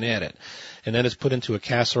salt, you can add it. And then it's put into a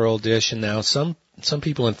casserole dish, and now some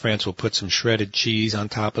people in France will put some shredded cheese on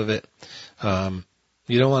top of it.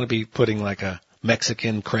 You don't want to be putting like a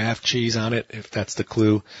Mexican craft cheese on it, if that's the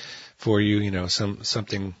clue for you, you know,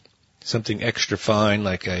 something extra fine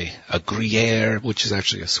like a Gruyere, which is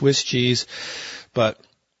actually a Swiss cheese. But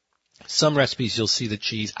some recipes you'll see the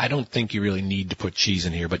cheese. I don't think you really need to put cheese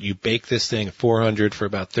in here, but you bake this thing at 400 for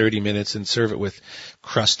about 30 minutes and serve it with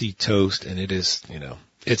crusty toast, and it is, you know,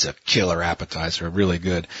 it's a killer appetizer, really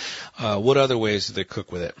good. What other ways do they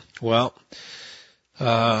cook with it? Well,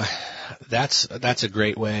 that's a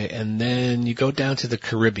great way. And then you go down to the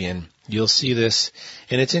Caribbean. You'll see this,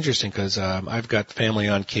 and it's interesting because I've got family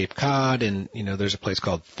on Cape Cod, and you know there's a place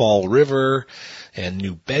called Fall River and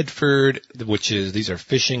New Bedford, these are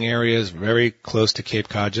fishing areas very close to Cape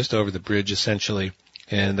Cod, just over the bridge essentially,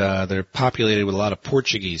 and they're populated with a lot of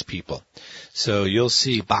Portuguese people. So you'll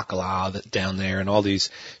see bacalhau down there, and all these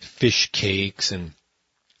fish cakes and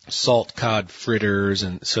salt cod fritters,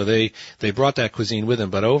 and so they brought that cuisine with them.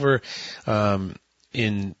 But over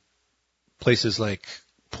in places like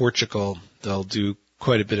Portugal, they'll do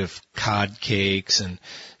quite a bit of cod cakes, and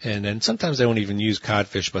then sometimes they won't even use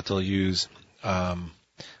codfish, but they'll use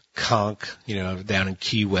conch, you know, down in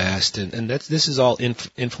Key West, and this is all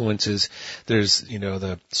influences. There's, you know,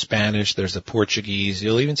 the Spanish, there's the Portuguese.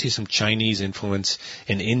 You'll even see some Chinese influence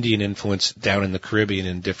and Indian influence down in the Caribbean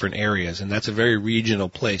in different areas, and that's a very regional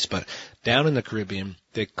place. But down in the Caribbean,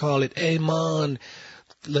 they call it, "Hey, man,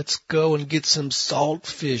 let's go and get some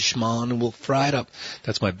saltfish, man, and we'll fry it up."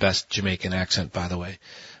 That's my best Jamaican accent, by the way.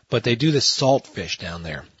 But they do this saltfish down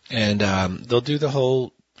there, and they'll do the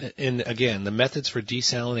whole. And again, the methods for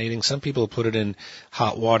desalinating, some people put it in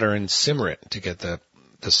hot water and simmer it to get the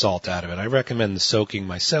salt out of it. I recommend the soaking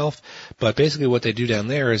myself, but basically what they do down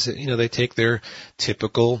there is that, you know, they take their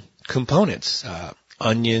typical components,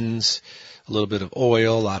 onions, a little bit of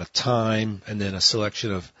oil, a lot of thyme, and then a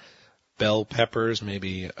selection of bell peppers,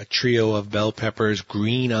 maybe a trio of bell peppers,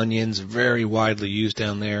 green onions, very widely used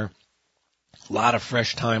down there. A lot of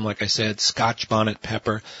fresh thyme, like I said, Scotch bonnet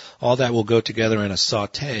pepper. All that will go together in a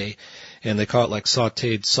sauté, and they call it like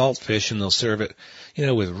sautéed saltfish, and they'll serve it, you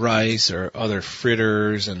know, with rice or other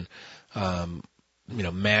fritters and, you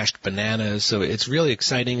know, mashed bananas. So it's really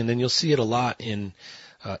exciting, and then you'll see it a lot in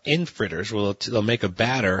fritters where they'll make a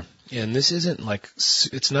batter, and this isn't like,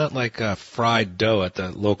 it's not like a fried dough at the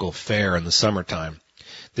local fair in the summertime.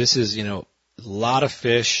 This is, you know, a lot of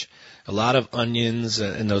fish, a lot of onions,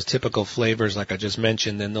 and those typical flavors like I just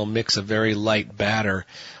mentioned. Then they'll mix a very light batter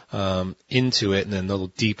into it, and then they'll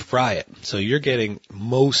deep fry it. So you're getting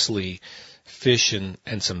mostly fish and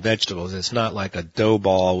some vegetables. It's not like a dough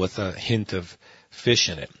ball with a hint of fish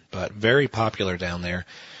in it, but very popular down there.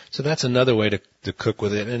 So that's another way to cook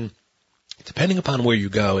with it. And depending upon where you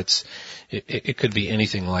go, it could be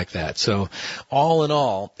anything like that. So all in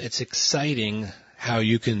all, it's exciting how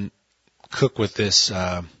you can cook with this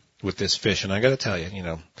fish. And I got to tell you, you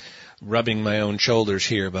know, rubbing my own shoulders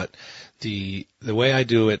here, but the way I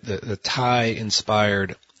do it, the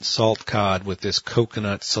Thai-inspired salt cod with this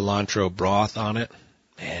coconut cilantro broth on it,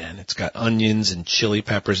 man, it's got onions and chili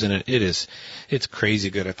peppers in it. It's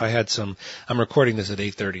crazy good. If I had some, I'm recording this at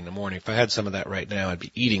 8:30 in the morning. If I had some of that right now, I'd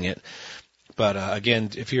be eating it. But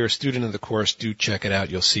again, if you're a student of the course, do check it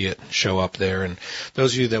out. You'll see it show up there. And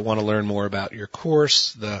those of you that want to learn more about your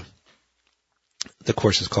course, the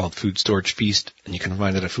course is called Food Storage Feast, and you can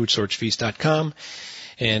find it at foodstorageFeast.com.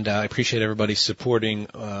 And I appreciate everybody supporting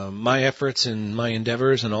my efforts and my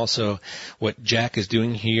endeavors, and also what Jack is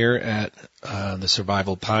doing here at the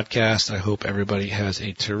Survival Podcast. I hope everybody has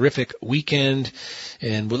a terrific weekend.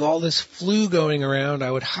 And with all this flu going around,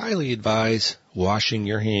 I would highly advise washing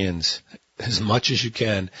your hands as much as you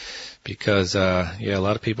can, because a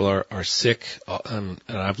lot of people are sick. And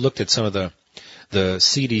I've looked at some of the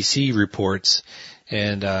CDC reports,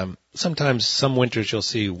 and sometimes some winters you'll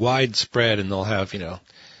see widespread, and they'll have,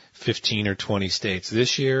 15 or 20 states.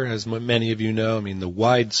 This year, as many of you know, I mean, the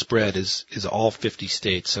widespread is all 50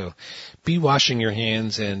 states. So be washing your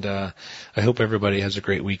hands, and I hope everybody has a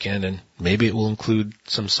great weekend, and maybe it will include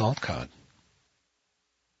some salt cod.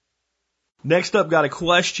 Next up, got a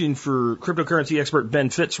question for cryptocurrency expert Ben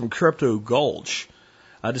Fitz from Crypto Gulch,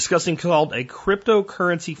 discussing called a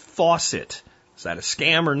cryptocurrency faucet. Is that a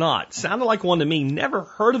scam or not? Sounded like one to me. Never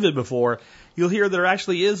heard of it before. You'll hear there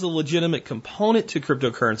actually is a legitimate component to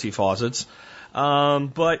cryptocurrency faucets,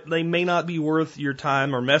 but they may not be worth your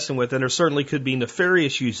time or messing with, and there certainly could be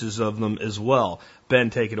nefarious uses of them as well. Ben,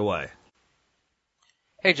 take it away.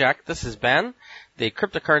 Hey, Jack, this is Ben, the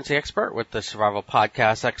cryptocurrency expert with the Survival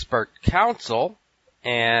Podcast Expert Council.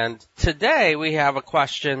 And today we have a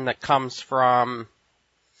question that comes from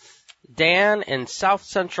Dan in South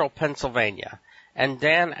Central Pennsylvania. And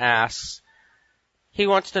Dan asks, he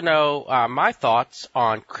wants to know my thoughts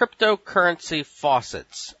on cryptocurrency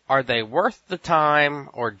faucets. Are they worth the time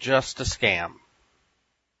or just a scam?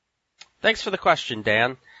 Thanks for the question,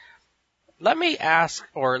 Dan. Let me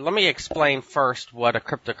explain first what a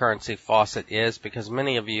cryptocurrency faucet is, because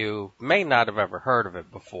many of you may not have ever heard of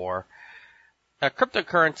it before. A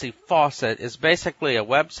cryptocurrency faucet is basically a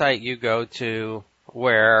website you go to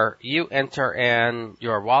where you enter in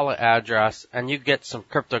your wallet address and you get some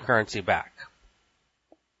cryptocurrency back.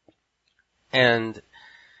 And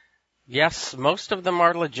yes, most of them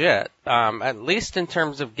are legit, at least in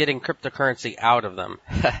terms of getting cryptocurrency out of them.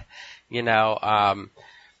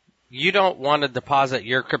 You don't want to deposit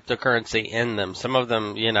your cryptocurrency in them. Some of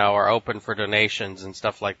them, are open for donations and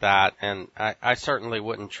stuff like that, and I certainly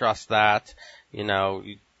wouldn't trust that.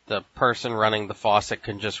 The person running the faucet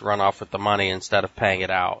can just run off with the money instead of paying it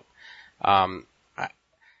out.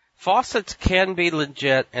 Faucets can be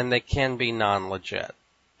legit and they can be non-legit.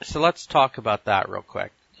 So let's talk about that real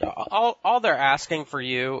quick. All they're asking for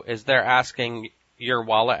you is they're asking your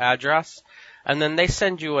wallet address, and then they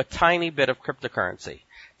send you a tiny bit of cryptocurrency.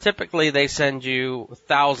 Typically, they send you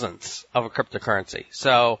thousandths of a cryptocurrency.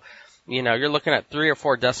 So, you're looking at 3 or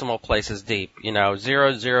 4 decimal places deep,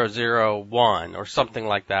 0001 or something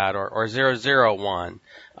like that, or 001,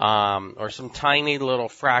 or some tiny little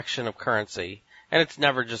fraction of currency. And it's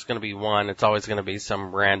never just going to be 1. It's always going to be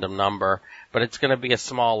some random number, but it's going to be a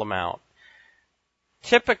small amount.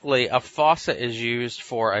 Typically, a faucet is used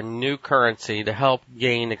for a new currency to help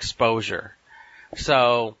gain exposure.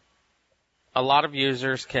 So, a lot of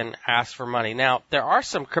users can ask for money. Now, there are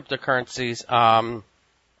some cryptocurrencies.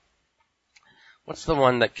 What's the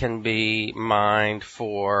one that can be mined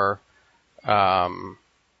for? I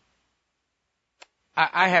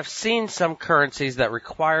have seen some currencies that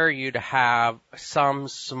require you to have some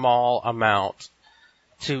small amount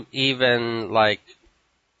to even,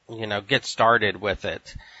 get started with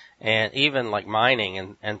it. And even,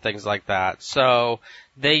 mining and things like that. So,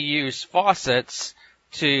 they use faucets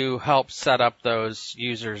to help set up those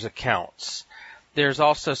users' accounts. There's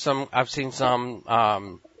also I've seen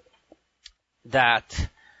some that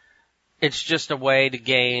it's just a way to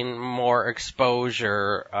gain more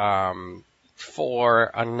exposure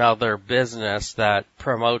for another business that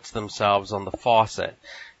promotes themselves on the faucet.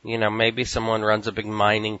 Maybe someone runs a big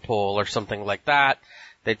mining pool or something like that.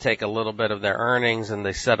 They take a little bit of their earnings and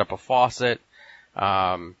they set up a faucet.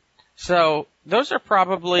 So those are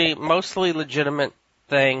probably mostly legitimate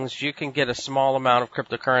things. You can get a small amount of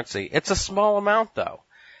cryptocurrency. It's a small amount, though.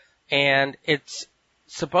 And it's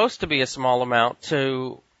supposed to be a small amount.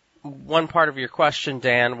 To one part of your question,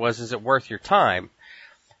 Dan, was, is it worth your time?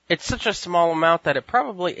 It's such a small amount that it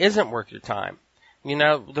probably isn't worth your time.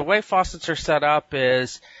 The way faucets are set up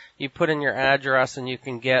is you put in your address and you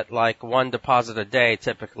can get 1 deposit a day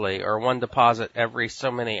typically, or 1 deposit every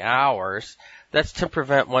so many hours. That's to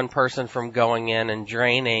prevent one person from going in and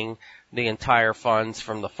draining the entire funds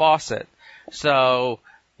from the faucet. So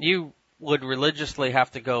you would religiously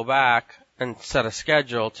have to go back and set a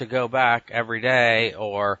schedule to go back every day,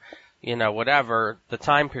 or, whatever the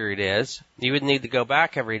time period is. You would need to go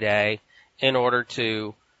back every day in order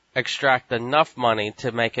to extract enough money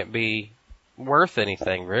to make it be worth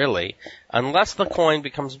anything, really, unless the coin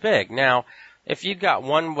becomes big. Now, if you got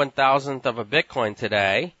 1/1000th of a Bitcoin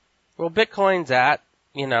today, well, Bitcoin's at,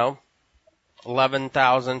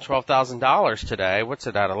 $11,000, $12,000 today. What's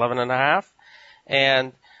it at? 11.5?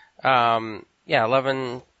 And,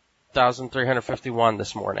 11,351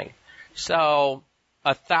 this morning. So,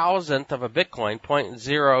 1,000th of a Bitcoin,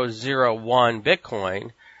 0.001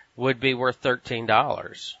 Bitcoin, would be worth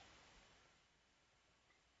 $13.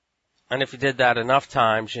 And if you did that enough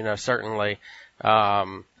times, certainly,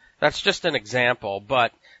 that's just an example,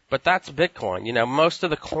 but that's Bitcoin. Most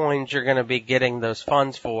of the coins you're going to be getting those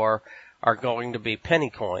funds for are going to be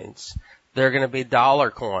penny coins. They're going to be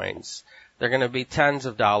dollar coins. They're going to be tens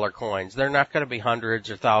of dollar coins. They're not going to be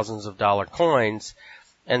hundreds or thousands of dollar coins.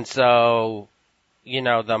 And so, the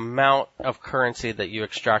amount of currency that you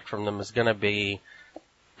extract from them is going to be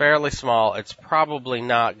fairly small. It's probably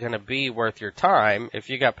not going to be worth your time.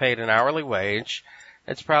 If you got paid an hourly wage,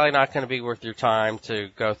 it's probably not going to be worth your time to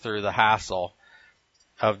go through the hassle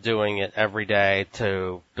of doing it every day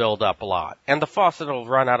to build up a lot. And the faucet will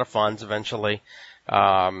run out of funds eventually.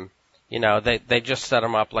 They just set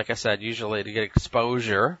them up, like I said, usually to get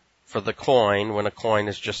exposure for the coin when a coin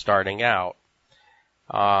is just starting out.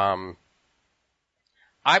 I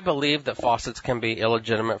believe that faucets can be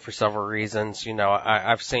illegitimate for several reasons. You know,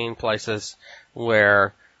 I've seen places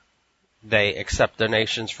where they accept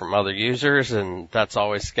donations from other users, and that's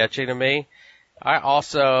always sketchy to me. I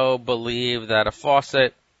also believe that a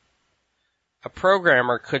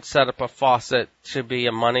programmer could set up a faucet to be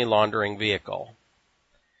a money laundering vehicle.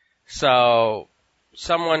 So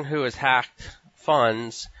someone who has hacked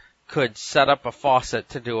funds could set up a faucet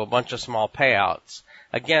to do a bunch of small payouts.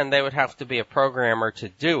 Again, they would have to be a programmer to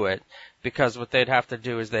do it, because what they'd have to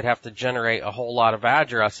do is they'd have to generate a whole lot of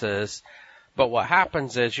addresses. But what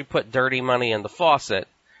happens is you put dirty money in the faucet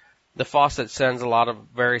sends a lot of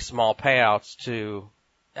very small payouts to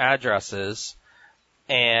addresses,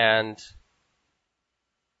 and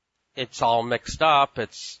it's all mixed up.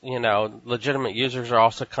 It's, you know, legitimate users are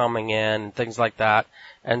also coming in and things like that.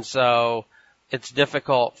 And so it's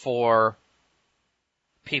difficult for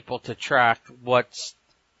people to track what's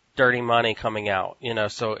dirty money coming out, you know.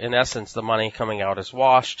 So in essence, the money coming out is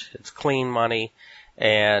washed, it's clean money,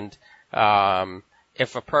 and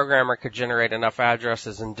if a programmer could generate enough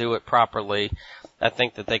addresses and do it properly, I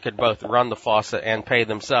think that they could both run the faucet and pay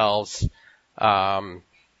themselves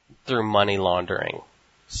through money laundering.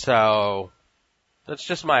 So that's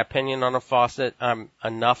just my opinion on a faucet. I'm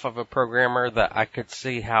enough of a programmer that I could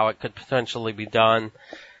see how it could potentially be done.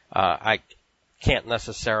 I can't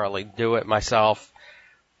necessarily do it myself,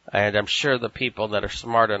 and I'm sure the people that are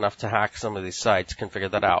smart enough to hack some of these sites can figure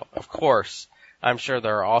that out. Of course, I'm sure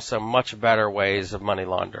there are also much better ways of money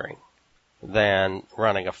laundering than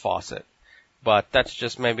running a faucet. But that's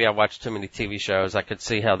just maybe I watched too many TV shows. I could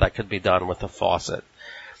see how that could be done with a faucet.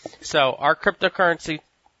 So are cryptocurrency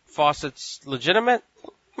faucets legitimate?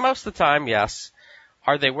 Most of the time, yes.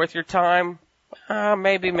 Are they worth your time?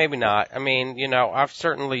 Maybe, maybe not. I mean, you know, I've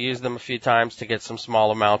certainly used them a few times to get some small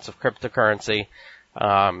amounts of cryptocurrency.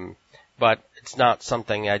 But it's not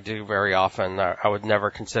something I do very often. I would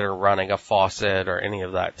never consider running a faucet or any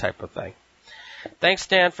of that type of thing. Thanks,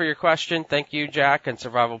 Dan, for your question. Thank you, Jack, and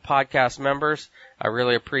Survival Podcast members. I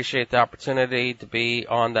really appreciate the opportunity to be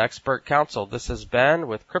on the Expert Council. This is Ben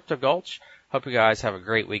with Crypto Gulch. Hope you guys have a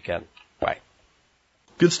great weekend. Bye.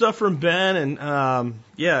 Good stuff from Ben, and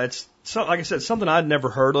yeah, it's like I said, something I'd never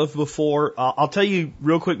heard of before. I'll tell you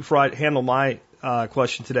real quick before I handle my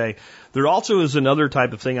question today. There also is another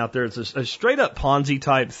type of thing out there. It's a straight up Ponzi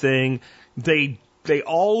type thing. They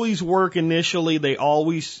always work initially. They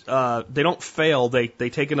always they don't fail. They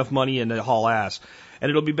take enough money and they haul ass. And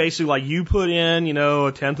it'll be basically like you put in, you know,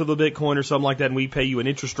 a tenth of a Bitcoin or something like that, and we pay you an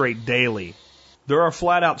interest rate daily. There are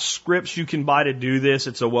flat out scripts you can buy to do this.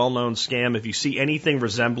 It's a well known scam. If you see anything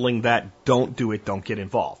resembling that, don't do it. Don't get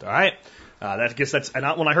involved. All right.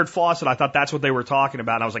 And when I heard faucet, I thought that's what they were talking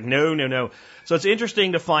about. And I was like, no. So it's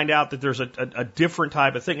interesting to find out that there's a different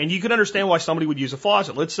type of thing. And you can understand why somebody would use a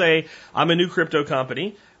faucet. Let's say I'm a new crypto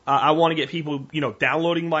company. I want to get people, you know,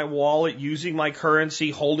 downloading my wallet, using my currency,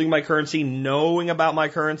 holding my currency, knowing about my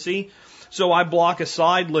currency. So I block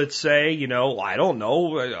aside, let's say, you know, I don't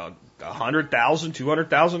know, 100,000,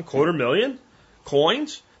 200,000, 250,000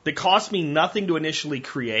 coins that cost me nothing to initially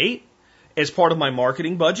create as part of my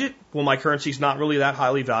marketing budget when my currency is not really that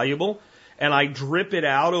highly valuable, and I drip it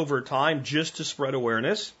out over time just to spread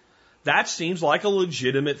awareness. That seems like a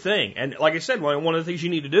legitimate thing. And like I said, one of the things you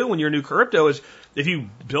need to do when you're new crypto is if you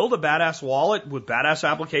build a badass wallet with badass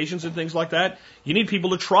applications and things like that, you need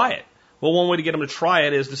people to try it. Well, one way to get them to try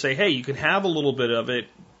it is to say, hey, you can have a little bit of it,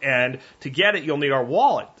 and to get it, you'll need our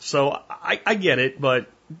wallet. So I get it, but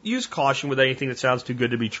use caution with anything that sounds too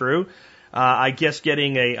good to be true. I guess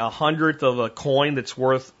getting a hundredth of a coin that's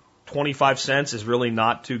worth 25 cents is really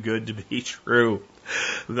not too good to be true.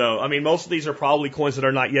 Though, I mean, most of these are probably coins that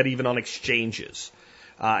are not yet even on exchanges.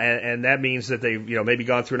 And that means that they've, you know, maybe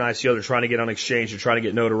gone through an ICO, they're trying to get on exchange, they're trying to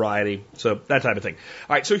get notoriety. So that type of thing.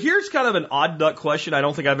 All right. So here's kind of an odd duck question. I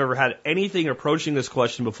don't think I've ever had anything approaching this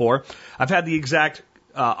question before. I've had the exact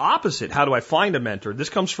opposite. How do I find a mentor? This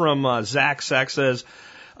comes from Zach. Zach says,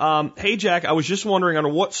 hey, Jack, I was just wondering under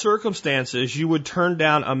what circumstances you would turn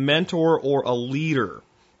down a mentor or a leader.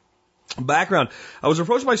 Background. I was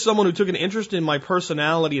approached by someone who took an interest in my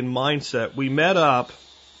personality and mindset. We met up,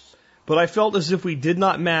 but I felt as if we did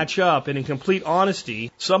not match up, and in complete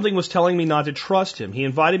honesty, something was telling me not to trust him. He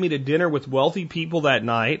invited me to dinner with wealthy people that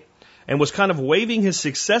night and was kind of waving his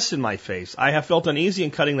success in my face. I have felt uneasy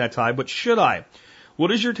in cutting that tie, but should I?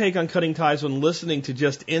 What is your take on cutting ties when listening to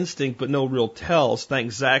just instinct but no real tells?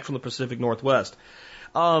 Thanks, Zach from the Pacific Northwest.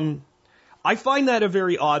 I find that a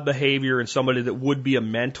very odd behavior in somebody that would be a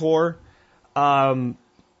mentor. I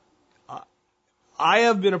I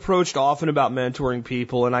have been approached often about mentoring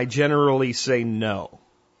people, and I generally say no.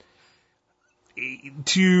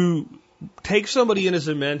 To take somebody in as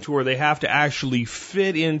a mentor, they have to actually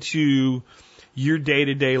fit into your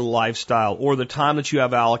day-to-day lifestyle or the time that you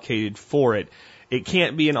have allocated for it. It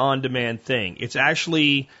can't be an on-demand thing. It's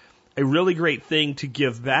actually a really great thing to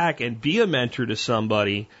give back and be a mentor to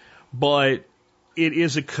somebody, but it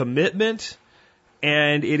is a commitment,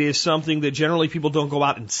 and it is something that generally people don't go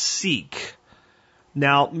out and seek.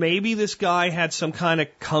 Now, maybe this guy had some kind of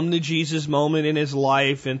come to Jesus moment in his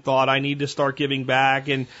life and thought, I need to start giving back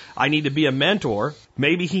and I need to be a mentor.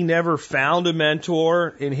 Maybe he never found a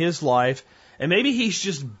mentor in his life, and maybe he's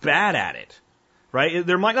just bad at it, right?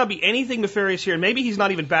 There might not be anything nefarious here, and maybe he's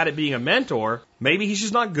not even bad at being a mentor. Maybe he's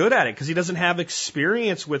just not good at it because he doesn't have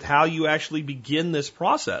experience with how you actually begin this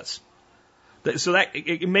process. So that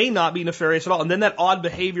it may not be nefarious at all. And then that odd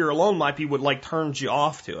behavior alone might be what like turns you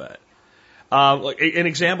off to it. An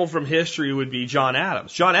example from history would be John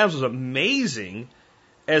Adams. John Adams was amazing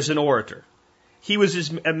as an orator. He was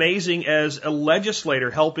as amazing as a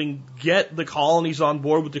legislator helping get the colonies on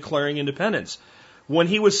board with declaring independence. When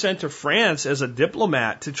he was sent to France as a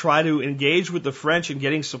diplomat to try to engage with the French in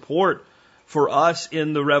getting support for us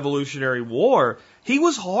in the Revolutionary War, he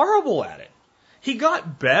was horrible at it. He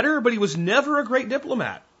got better, but he was never a great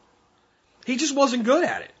diplomat. He just wasn't good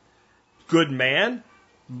at it. Good man.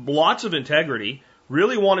 Lots of integrity,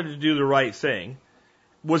 really wanted to do the right thing,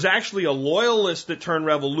 was actually a loyalist that turned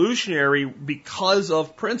revolutionary because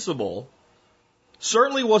of principle,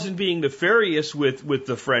 certainly wasn't being nefarious with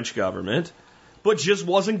the French government, but just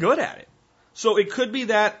wasn't good at it. So it could be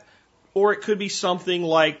that, or it could be something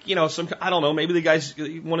like, I don't know, maybe the guy's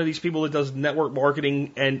one of these people that does network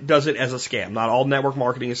marketing and does it as a scam. Not all network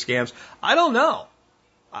marketing is scams. I don't know.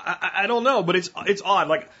 I don't know, but it's odd.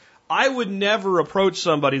 Like, I would never approach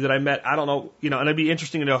somebody that I met, I don't know, and it'd be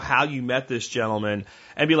interesting to know how you met this gentleman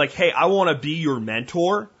and be like, hey, I want to be your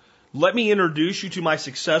mentor. Let me introduce you to my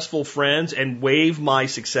successful friends and wave my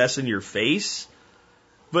success in your face.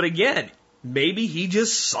 But again, maybe he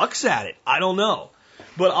just sucks at it. I don't know.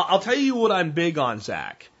 But I'll tell you what I'm big on,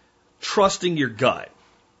 Zach. Trusting your gut.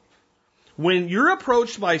 When you're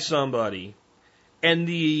approached by somebody and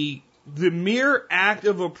the mere act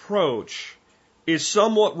of approach is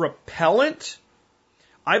somewhat repellent,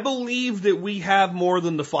 I believe that we have more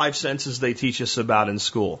than the 5 senses they teach us about in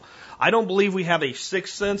school. I don't believe we have a 6th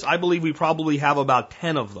sense. I believe we probably have about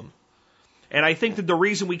 10 of them. And I think that the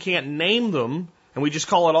reason we can't name them, and we just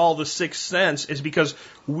call it all the 6th sense, is because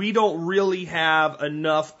we don't really have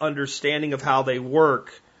enough understanding of how they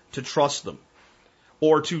work to trust them,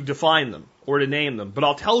 or to define them, or to name them. But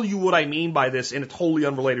I'll tell you what I mean by this in a totally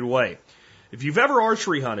unrelated way. If you've ever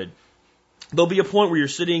archery hunted, there'll be a point where you're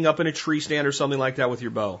sitting up in a tree stand or something like that with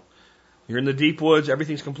your bow. You're in the deep woods,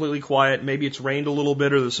 everything's completely quiet, maybe it's rained a little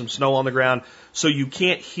bit or there's some snow on the ground, so you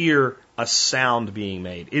can't hear a sound being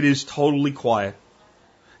made. It is totally quiet.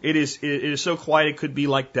 It is so quiet it could be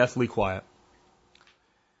like deathly quiet.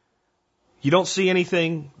 You don't see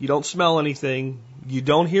anything, you don't smell anything, you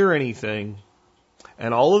don't hear anything,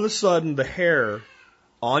 and all of a sudden the hair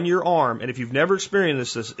on your arm, and if you've never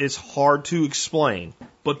experienced this, it's hard to explain,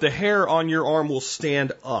 but the hair on your arm will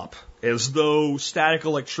stand up as though static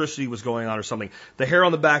electricity was going on or something. The hair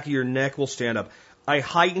on the back of your neck will stand up. A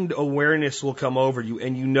heightened awareness will come over you,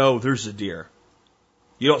 and you know there's a deer.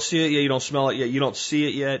 You don't see it yet, you don't smell it yet, you don't see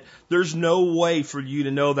it yet. There's no way for you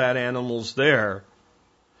to know that animal's there.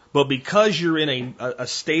 But because you're in a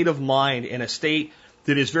state of mind, in a state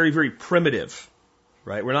that is very, very primitive,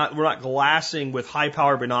 right? We're not glassing with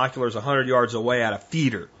high-power binoculars 100 yards away at a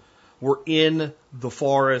feeder. We're in the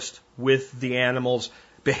forest with the animals,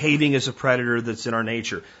 behaving as a predator that's in our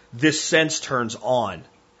nature. This sense turns on.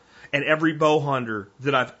 And every bow hunter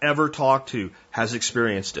that I've ever talked to has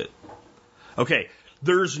experienced it. Okay,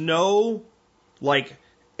 there's no, like,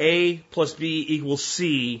 A plus B equals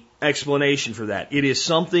C explanation for that. It is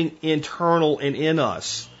something internal and in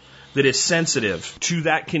us that is sensitive to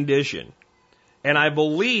that condition. And I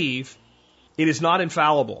believe it is not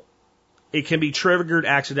infallible. It can be triggered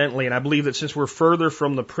accidentally, and I believe that since we're further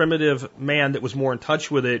from the primitive man that was more in touch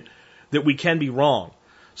with it, that we can be wrong.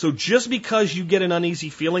 So just because you get an uneasy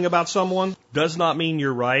feeling about someone does not mean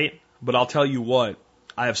you're right, but I'll tell you what,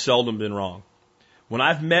 I have seldom been wrong. When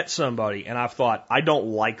I've met somebody and I've thought, I don't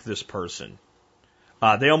like this person,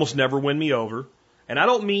 they almost never win me over. And I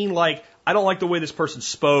don't mean like, I don't like the way this person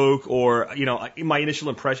spoke or, my initial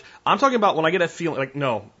impression. I'm talking about when I get that feeling, like,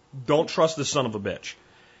 no, don't trust this son of a bitch.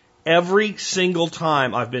 Every single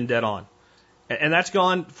time I've been dead on. And that's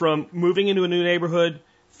gone from moving into a new neighborhood,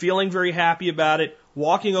 feeling very happy about it,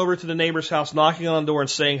 walking over to the neighbor's house, knocking on the door and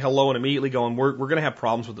saying hello and immediately going, we're going to have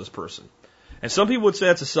problems with this person. And some people would say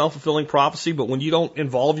that's a self-fulfilling prophecy, but when you don't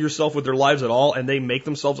involve yourself with their lives at all and they make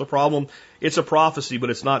themselves a problem, it's a prophecy,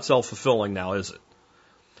 but it's not self-fulfilling now, is it?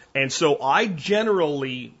 And so I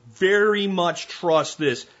generally very much trust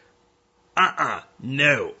this,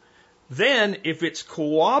 no. Then, if it's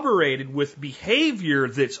corroborated with behavior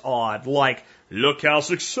that's odd, like, look how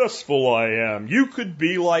successful I am, you could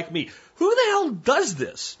be like me. Who the hell does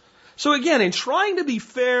this? So again, in trying to be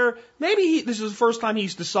fair, maybe this is the first time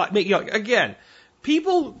he's decided, again,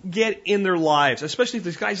 people get in their lives, especially if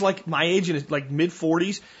this guy's like my age and like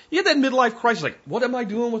mid-40s, you get that midlife crisis, like, what am I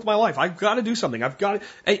doing with my life? I've got to do something. I've got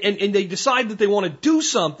to, and they decide that they want to do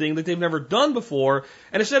something that they've never done before,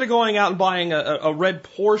 and instead of going out and buying a red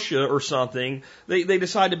Porsche or something, they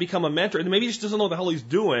decide to become a mentor, and maybe he just doesn't know what the hell he's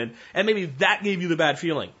doing, and maybe that gave you the bad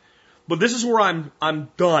feeling. But this is where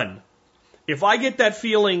I'm done. If I get that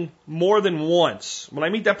feeling more than once, when I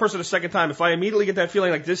meet that person a second time, if I immediately get that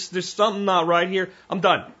feeling like there's something not right here, I'm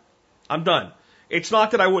done. I'm done. It's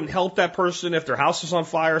not that I wouldn't help that person if their house is on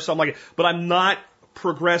fire or something like that, but I'm not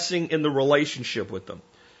progressing in the relationship with them.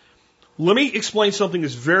 Let me explain something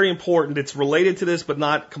that's very important. It's related to this, but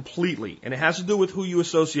not completely, and it has to do with who you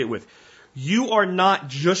associate with. You are not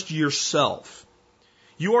just yourself.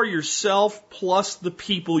 You are yourself plus the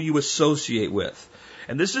people you associate with.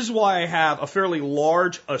 And this is why I have a fairly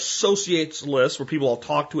large associates list where people I'll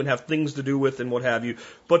talk to and have things to do with and what have you,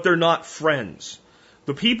 but they're not friends.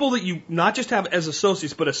 The people that you not just have as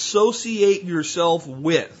associates, but associate yourself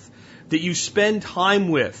with, that you spend time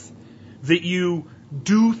with, that you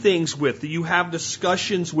do things with, that you have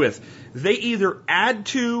discussions with, they either add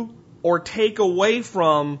to or take away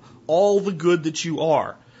from all the good that you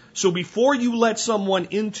are. So before you let someone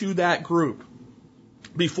into that group,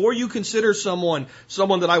 before you consider someone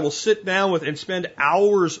that I will sit down with and spend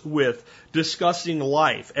hours with discussing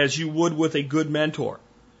life as you would with a good mentor,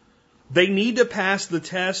 they need to pass the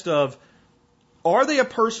test of, are they a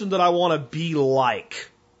person that I want to be like?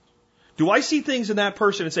 Do I see things in that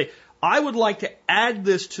person and say, I would like to add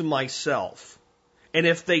this to myself? And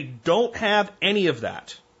if they don't have any of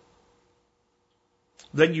that,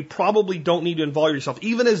 then you probably don't need to involve yourself,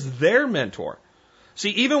 even as their mentor. See,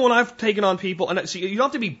 even when I've taken on people, and see, you don't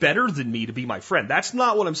have to be better than me to be my friend. That's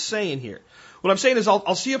not what I'm saying here. What I'm saying is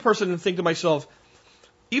I'll see a person and think to myself,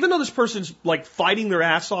 even though this person's like fighting their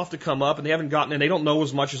ass off to come up and they haven't gotten, and they don't know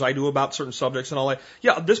as much as I do about certain subjects and all that,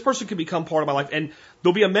 yeah, this person could become part of my life, and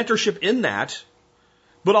there'll be a mentorship in that,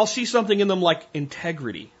 but I'll see something in them like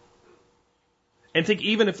integrity. And think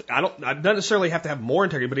even if, I don't necessarily have to have more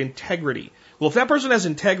integrity, but integrity. Well, if that person has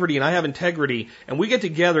integrity and I have integrity and we get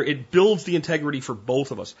together, it builds the integrity for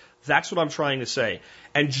both of us. That's what I'm trying to say.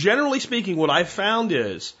 And generally speaking, what I've found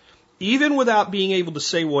is, even without being able to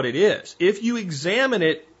say what it is, if you examine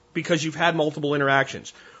it because you've had multiple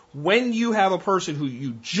interactions, when you have a person who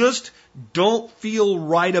you just don't feel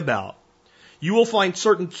right about, you will find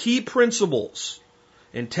certain key principles: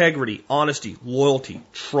 integrity, honesty, loyalty,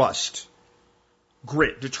 trust,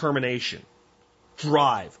 grit, determination,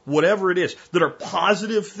 drive, whatever it is, that are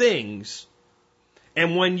positive things.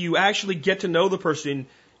 And when you actually get to know the person,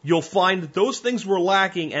 you'll find that those things were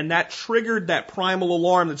lacking, and that triggered that primal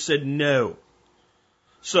alarm that said no.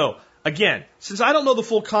 So, again, since I don't know the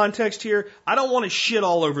full context here, I don't want to shit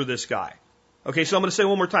all over this guy. Okay, so I'm going to say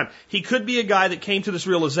one more time. He could be a guy that came to this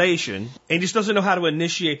realization and just doesn't know how to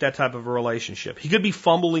initiate that type of a relationship. He could be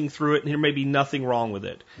fumbling through it, and there may be nothing wrong with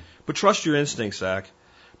it. But trust your instincts, Zach.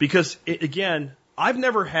 Because, again, I've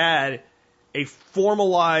never had a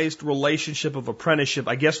formalized relationship of apprenticeship,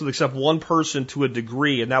 I guess with except one person to a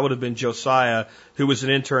degree, and that would have been Josiah, who was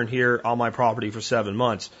an intern here on my property for 7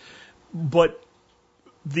 months. But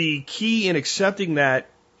the key in accepting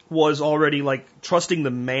that was already like trusting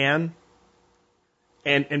the man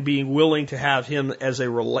and being willing to have him as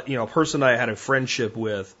a person I had a friendship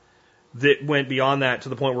with that went beyond that to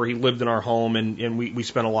the point where he lived in our home and we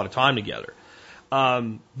spent a lot of time together.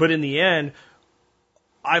 But in the end,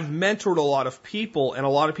 I've mentored a lot of people, and a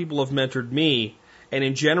lot of people have mentored me. And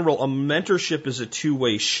in general, a mentorship is a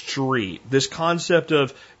two-way street. This concept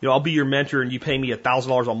of, I'll be your mentor and you pay me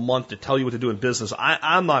 $1,000 a month to tell you what to do in business,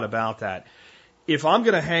 I'm not about that. If I'm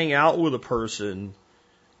going to hang out with a person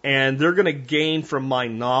and they're going to gain from my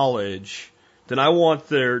knowledge, then I want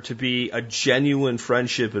there to be a genuine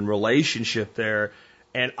friendship and relationship there.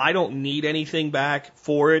 And I don't need anything back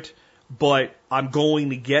for it, but I'm going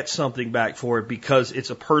to get something back for it because it's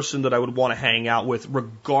a person that I would want to hang out with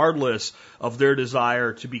regardless of their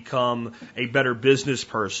desire to become a better business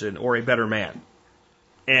person or a better man.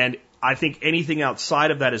 And I think anything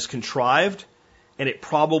outside of that is contrived and it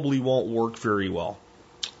probably won't work very well.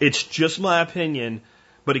 It's just my opinion,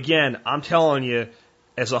 but again, I'm telling you,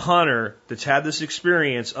 as a hunter that's had this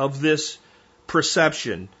experience of this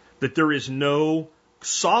perception that there is no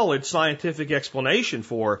solid scientific explanation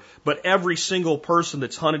for, but every single person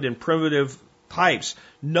that's hunted in primitive types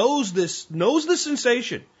knows this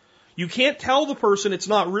sensation. You can't tell the person it's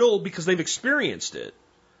not real because they've experienced it.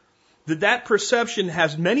 That perception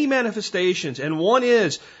has many manifestations, and one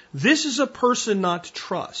is, this is a person not to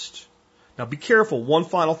trust. Now be careful, one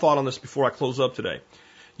final thought on this before I close up today.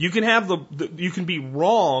 You can have you can be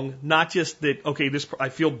wrong, not just that, okay, I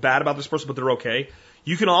feel bad about this person, but they're okay.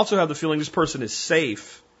 You can also have the feeling this person is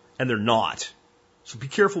safe, and they're not. So be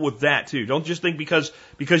careful with that too. Don't just think because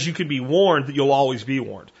you can be warned that you'll always be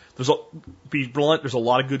warned. Be blunt, there's a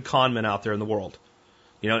lot of good con men out there in the world.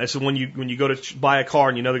 You know, and so when you go to buy a car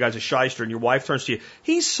and you know the guy's a shyster and your wife turns to you,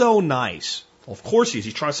 he's so nice. Well, of course he is.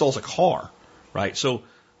 He's trying to sell us a car, right? So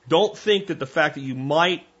don't think that the fact that you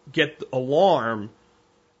might get the alarm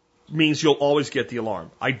means you'll always get the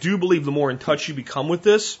alarm. I do believe the more in touch you become with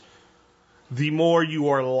this, the more you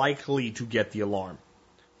are likely to get the alarm.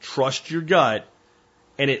 Trust your gut,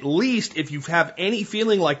 and at least if you have any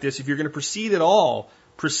feeling like this, if you're going to proceed at all,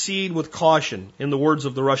 proceed with caution. In the words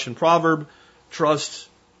of the Russian proverb, trust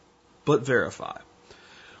but verify.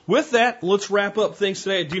 With that, let's wrap up things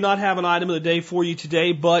today. I do not have an item of the day for you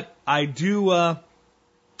today, but I do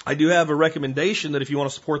have a recommendation that if you want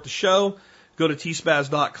to support the show, go to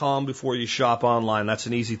tspaz.com before you shop online. That's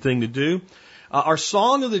an easy thing to do. Our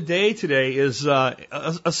song of the day today is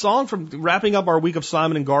a song from wrapping up our week of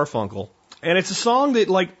Simon and Garfunkel. And it's a song that,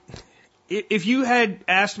 like, if you had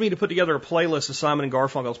asked me to put together a playlist of Simon and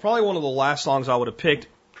Garfunkel, it's probably one of the last songs I would have picked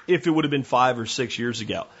if it would have been 5 or 6 years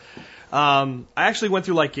ago. I actually went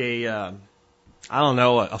through like a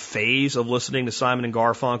phase of listening to Simon and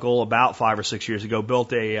Garfunkel about 5 or 6 years ago,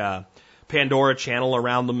 built a Pandora channel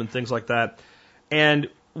around them and things like that. And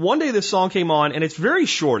one day this song came on, and it's very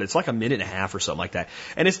short. It's like a minute and a half or something like that.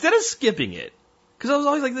 And instead of skipping it, because I was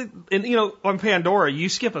always like, and you know, on Pandora, you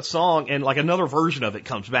skip a song and like another version of it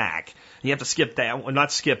comes back. And you have to skip that, well,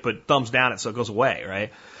 not skip, but thumbs down it so it goes away,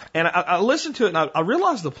 right? And I listened to it, and I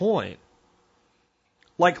realized the point.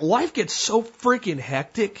 Like, life gets so freaking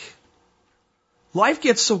hectic. Life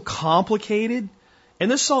gets so complicated.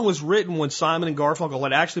 And this song was written when Simon and Garfunkel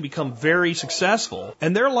had actually become very successful,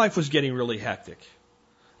 and their life was getting really hectic.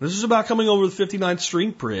 This is about coming over the 59th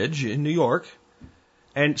Street Bridge in New York,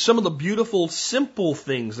 and some of the beautiful, simple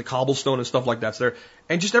things, the cobblestone and stuff like that's there,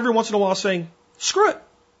 and just every once in a while saying, screw it.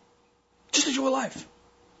 Just enjoy life.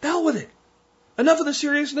 The hell with it. Enough of the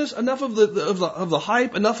seriousness, enough of the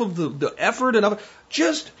hype, enough of the effort,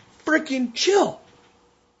 just freaking chill.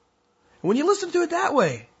 When you listen to it that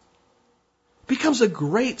way, it becomes a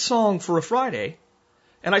great song for a Friday.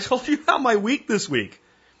 And I told you about my week this week.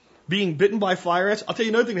 Being bitten by fire ants. I'll tell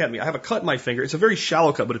you another thing that happened to me. I have a cut in my finger. It's a very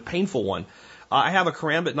shallow cut, but a painful one. I have a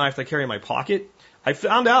karambit knife that I carry in my pocket. I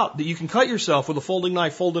found out that you can cut yourself with a folding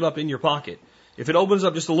knife folded up in your pocket. If it opens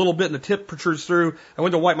up just a little bit and the tip protrudes through, I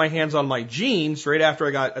went to wipe my hands on my jeans right after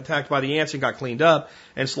I got attacked by the ants and got cleaned up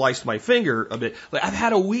and sliced my finger a bit. Like, I've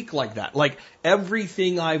had a week like that. Like,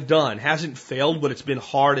 everything I've done hasn't failed, but it's been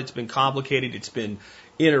hard, it's been complicated, it's been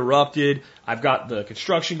interrupted. I've got the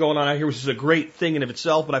construction going on out here, which is a great thing in of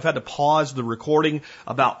itself, but I've had to pause the recording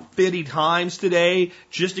about 50 times today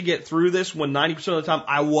just to get through this when 90% of the time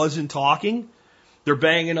I wasn't talking. They're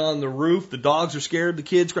banging on the roof, the dogs are scared, the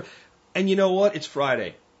kids cry. And you know what? It's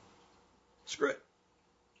Friday. Screw it.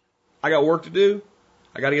 I got work to do.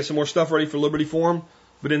 I got to get some more stuff ready for Liberty Forum.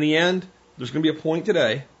 But in the end, there's going to be a point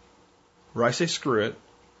today where I say screw it.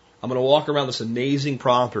 I'm going to walk around this amazing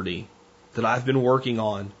property that I've been working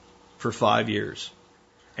on for 5 years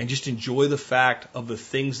and just enjoy the fact of the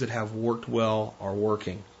things that have worked well are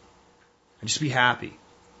working. And just be happy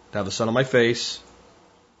to have the sun on my face,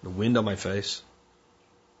 the wind on my face,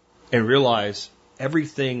 and realize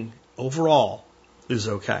everything overall is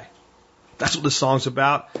okay. That's what this song's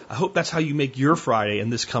about. I hope that's how you make your Friday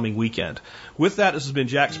and this coming weekend. With that, this has been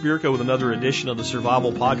Jack Spirko with another edition of the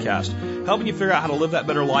Survival Podcast, helping you figure out how to live that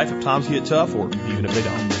better life if times get tough or even if they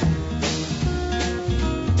don't.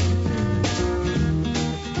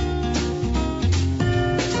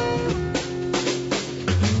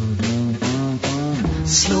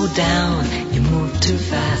 Slow down, you move too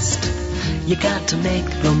fast. You got to make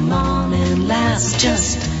the morning last.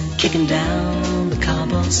 Just kicking down the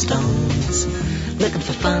cobblestones, looking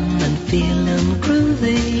for fun and feeling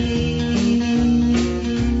groovy.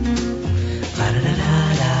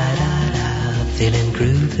 La-da-da-da-da-da, feeling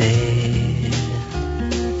groovy.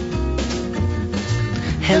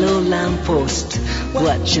 Hello, lamppost,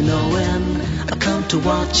 what you knowin'? I come to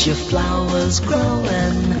watch your flowers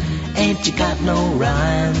growin'. Ain't you got no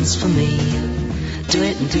rhymes for me? Do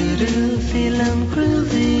it and do-do, feelin'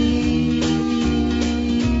 groovy.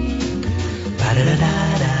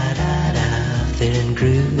 Ba-da-da-da-da-da, feelin'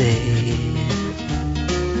 groovy.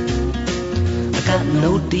 I got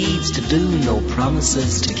no deeds to do, no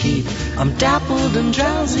promises to keep. I'm dappled and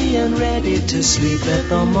drowsy and ready to sleep. Let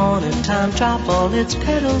the morning time drop all its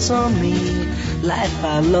petals on me. Life,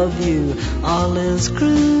 I love you, all is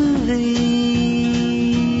groovy.